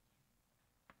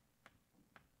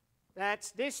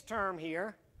 that's this term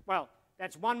here. Well,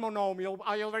 that's one monomial.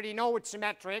 I already know it's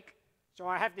symmetric, so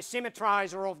I have the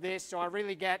symmetrizer of this, so I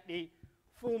really get the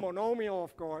full monomial,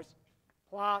 of course,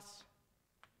 plus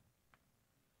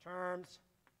terms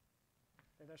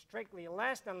that are strictly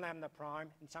less than lambda prime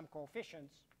in some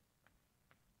coefficients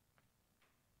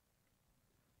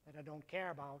that I don't care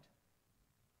about.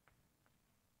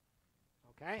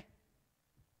 Okay?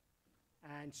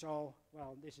 And so,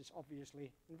 well, this is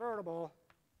obviously invertible.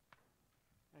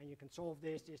 And you can solve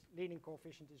this. This leading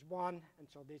coefficient is 1. And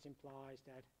so this implies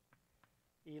that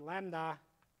E lambda,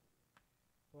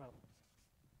 well,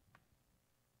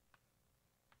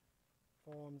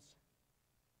 forms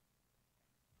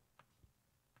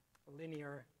a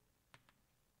linear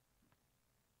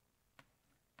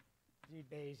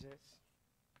z-basis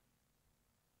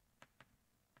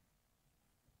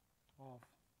of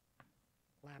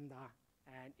lambda,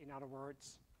 and in other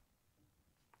words,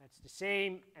 that's the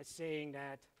same as saying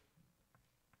that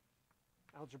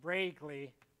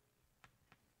algebraically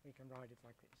we can write it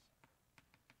like this.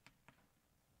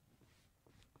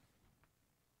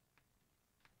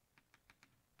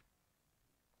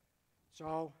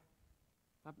 So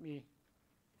let me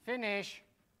finish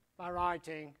by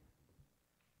writing,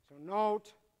 so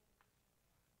note,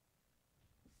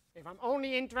 if I'm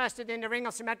only interested in the ring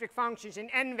of symmetric functions in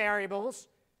n variables,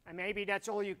 and maybe that's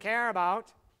all you care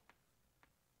about,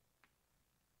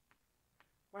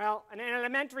 well, an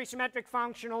elementary symmetric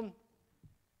function on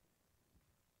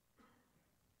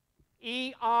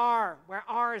ER, where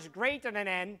R is greater than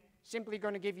n, simply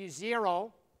going to give you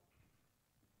 0.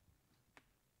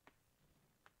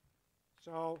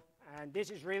 So, and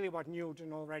this is really what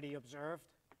Newton already observed,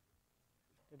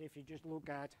 that if you just look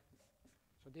at,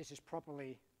 so this is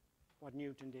properly what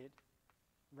Newton did,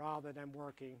 rather than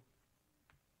working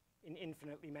in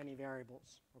infinitely many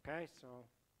variables. Okay, so,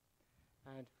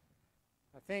 and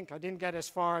I think I didn't get as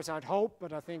far as I'd hoped,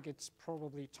 but I think it's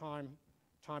probably time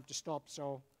to stop.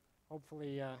 So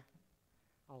hopefully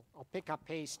I'll pick up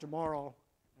pace tomorrow,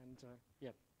 and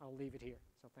yeah, I'll leave it here.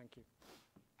 So thank you.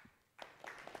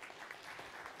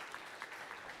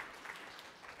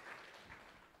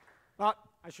 But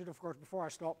I should, of course, before I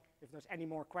stop, if there's any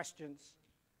more questions.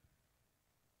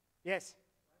 Yes?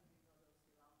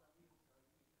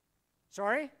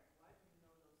 Sorry?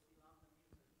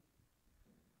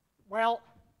 Well,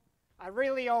 I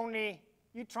really only,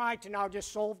 you try to now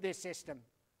just solve this system,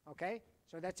 okay?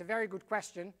 So that's a very good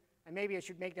question, and maybe I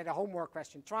should make that a homework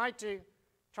question. Try to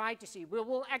see.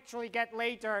 We'll actually get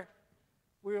later,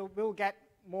 we'll get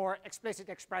more explicit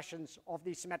expressions of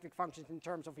these symmetric functions in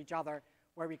terms of each other,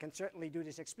 where we can certainly do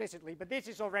this explicitly, but this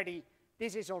is already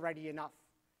enough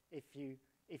if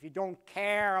you don't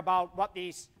care about what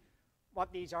these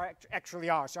actually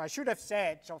are. So I should have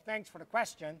said, so thanks for the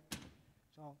question.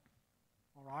 So,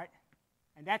 all right.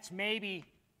 And that's maybe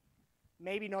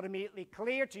not immediately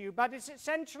clear to you, but it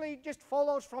essentially just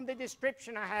follows from the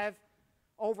description I have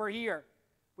over here.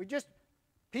 We just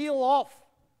peel off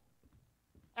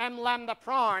m lambda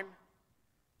prime,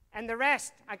 and the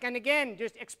rest, I can again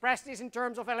just express this in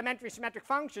terms of elementary symmetric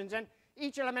functions, and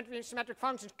each elementary symmetric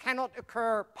function cannot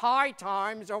occur pi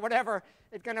times or whatever.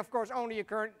 It can, of course, only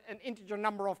occur an integer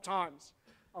number of times.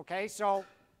 Okay, so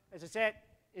as I said,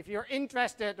 if you're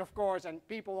interested, of course, and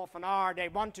people often are, they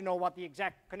want to know what the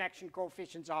exact connection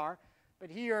coefficients are, but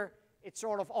here it's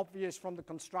sort of obvious from the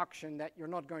construction that you're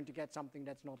not going to get something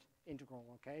that's not integral,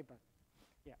 okay? But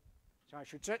yeah, so I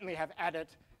should certainly have added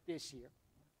this here.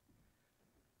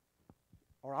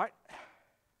 All right.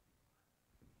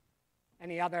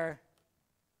 Any other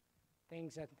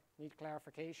things that need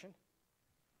clarification?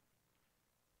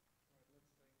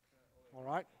 All right, let's thank Ole.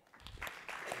 All right.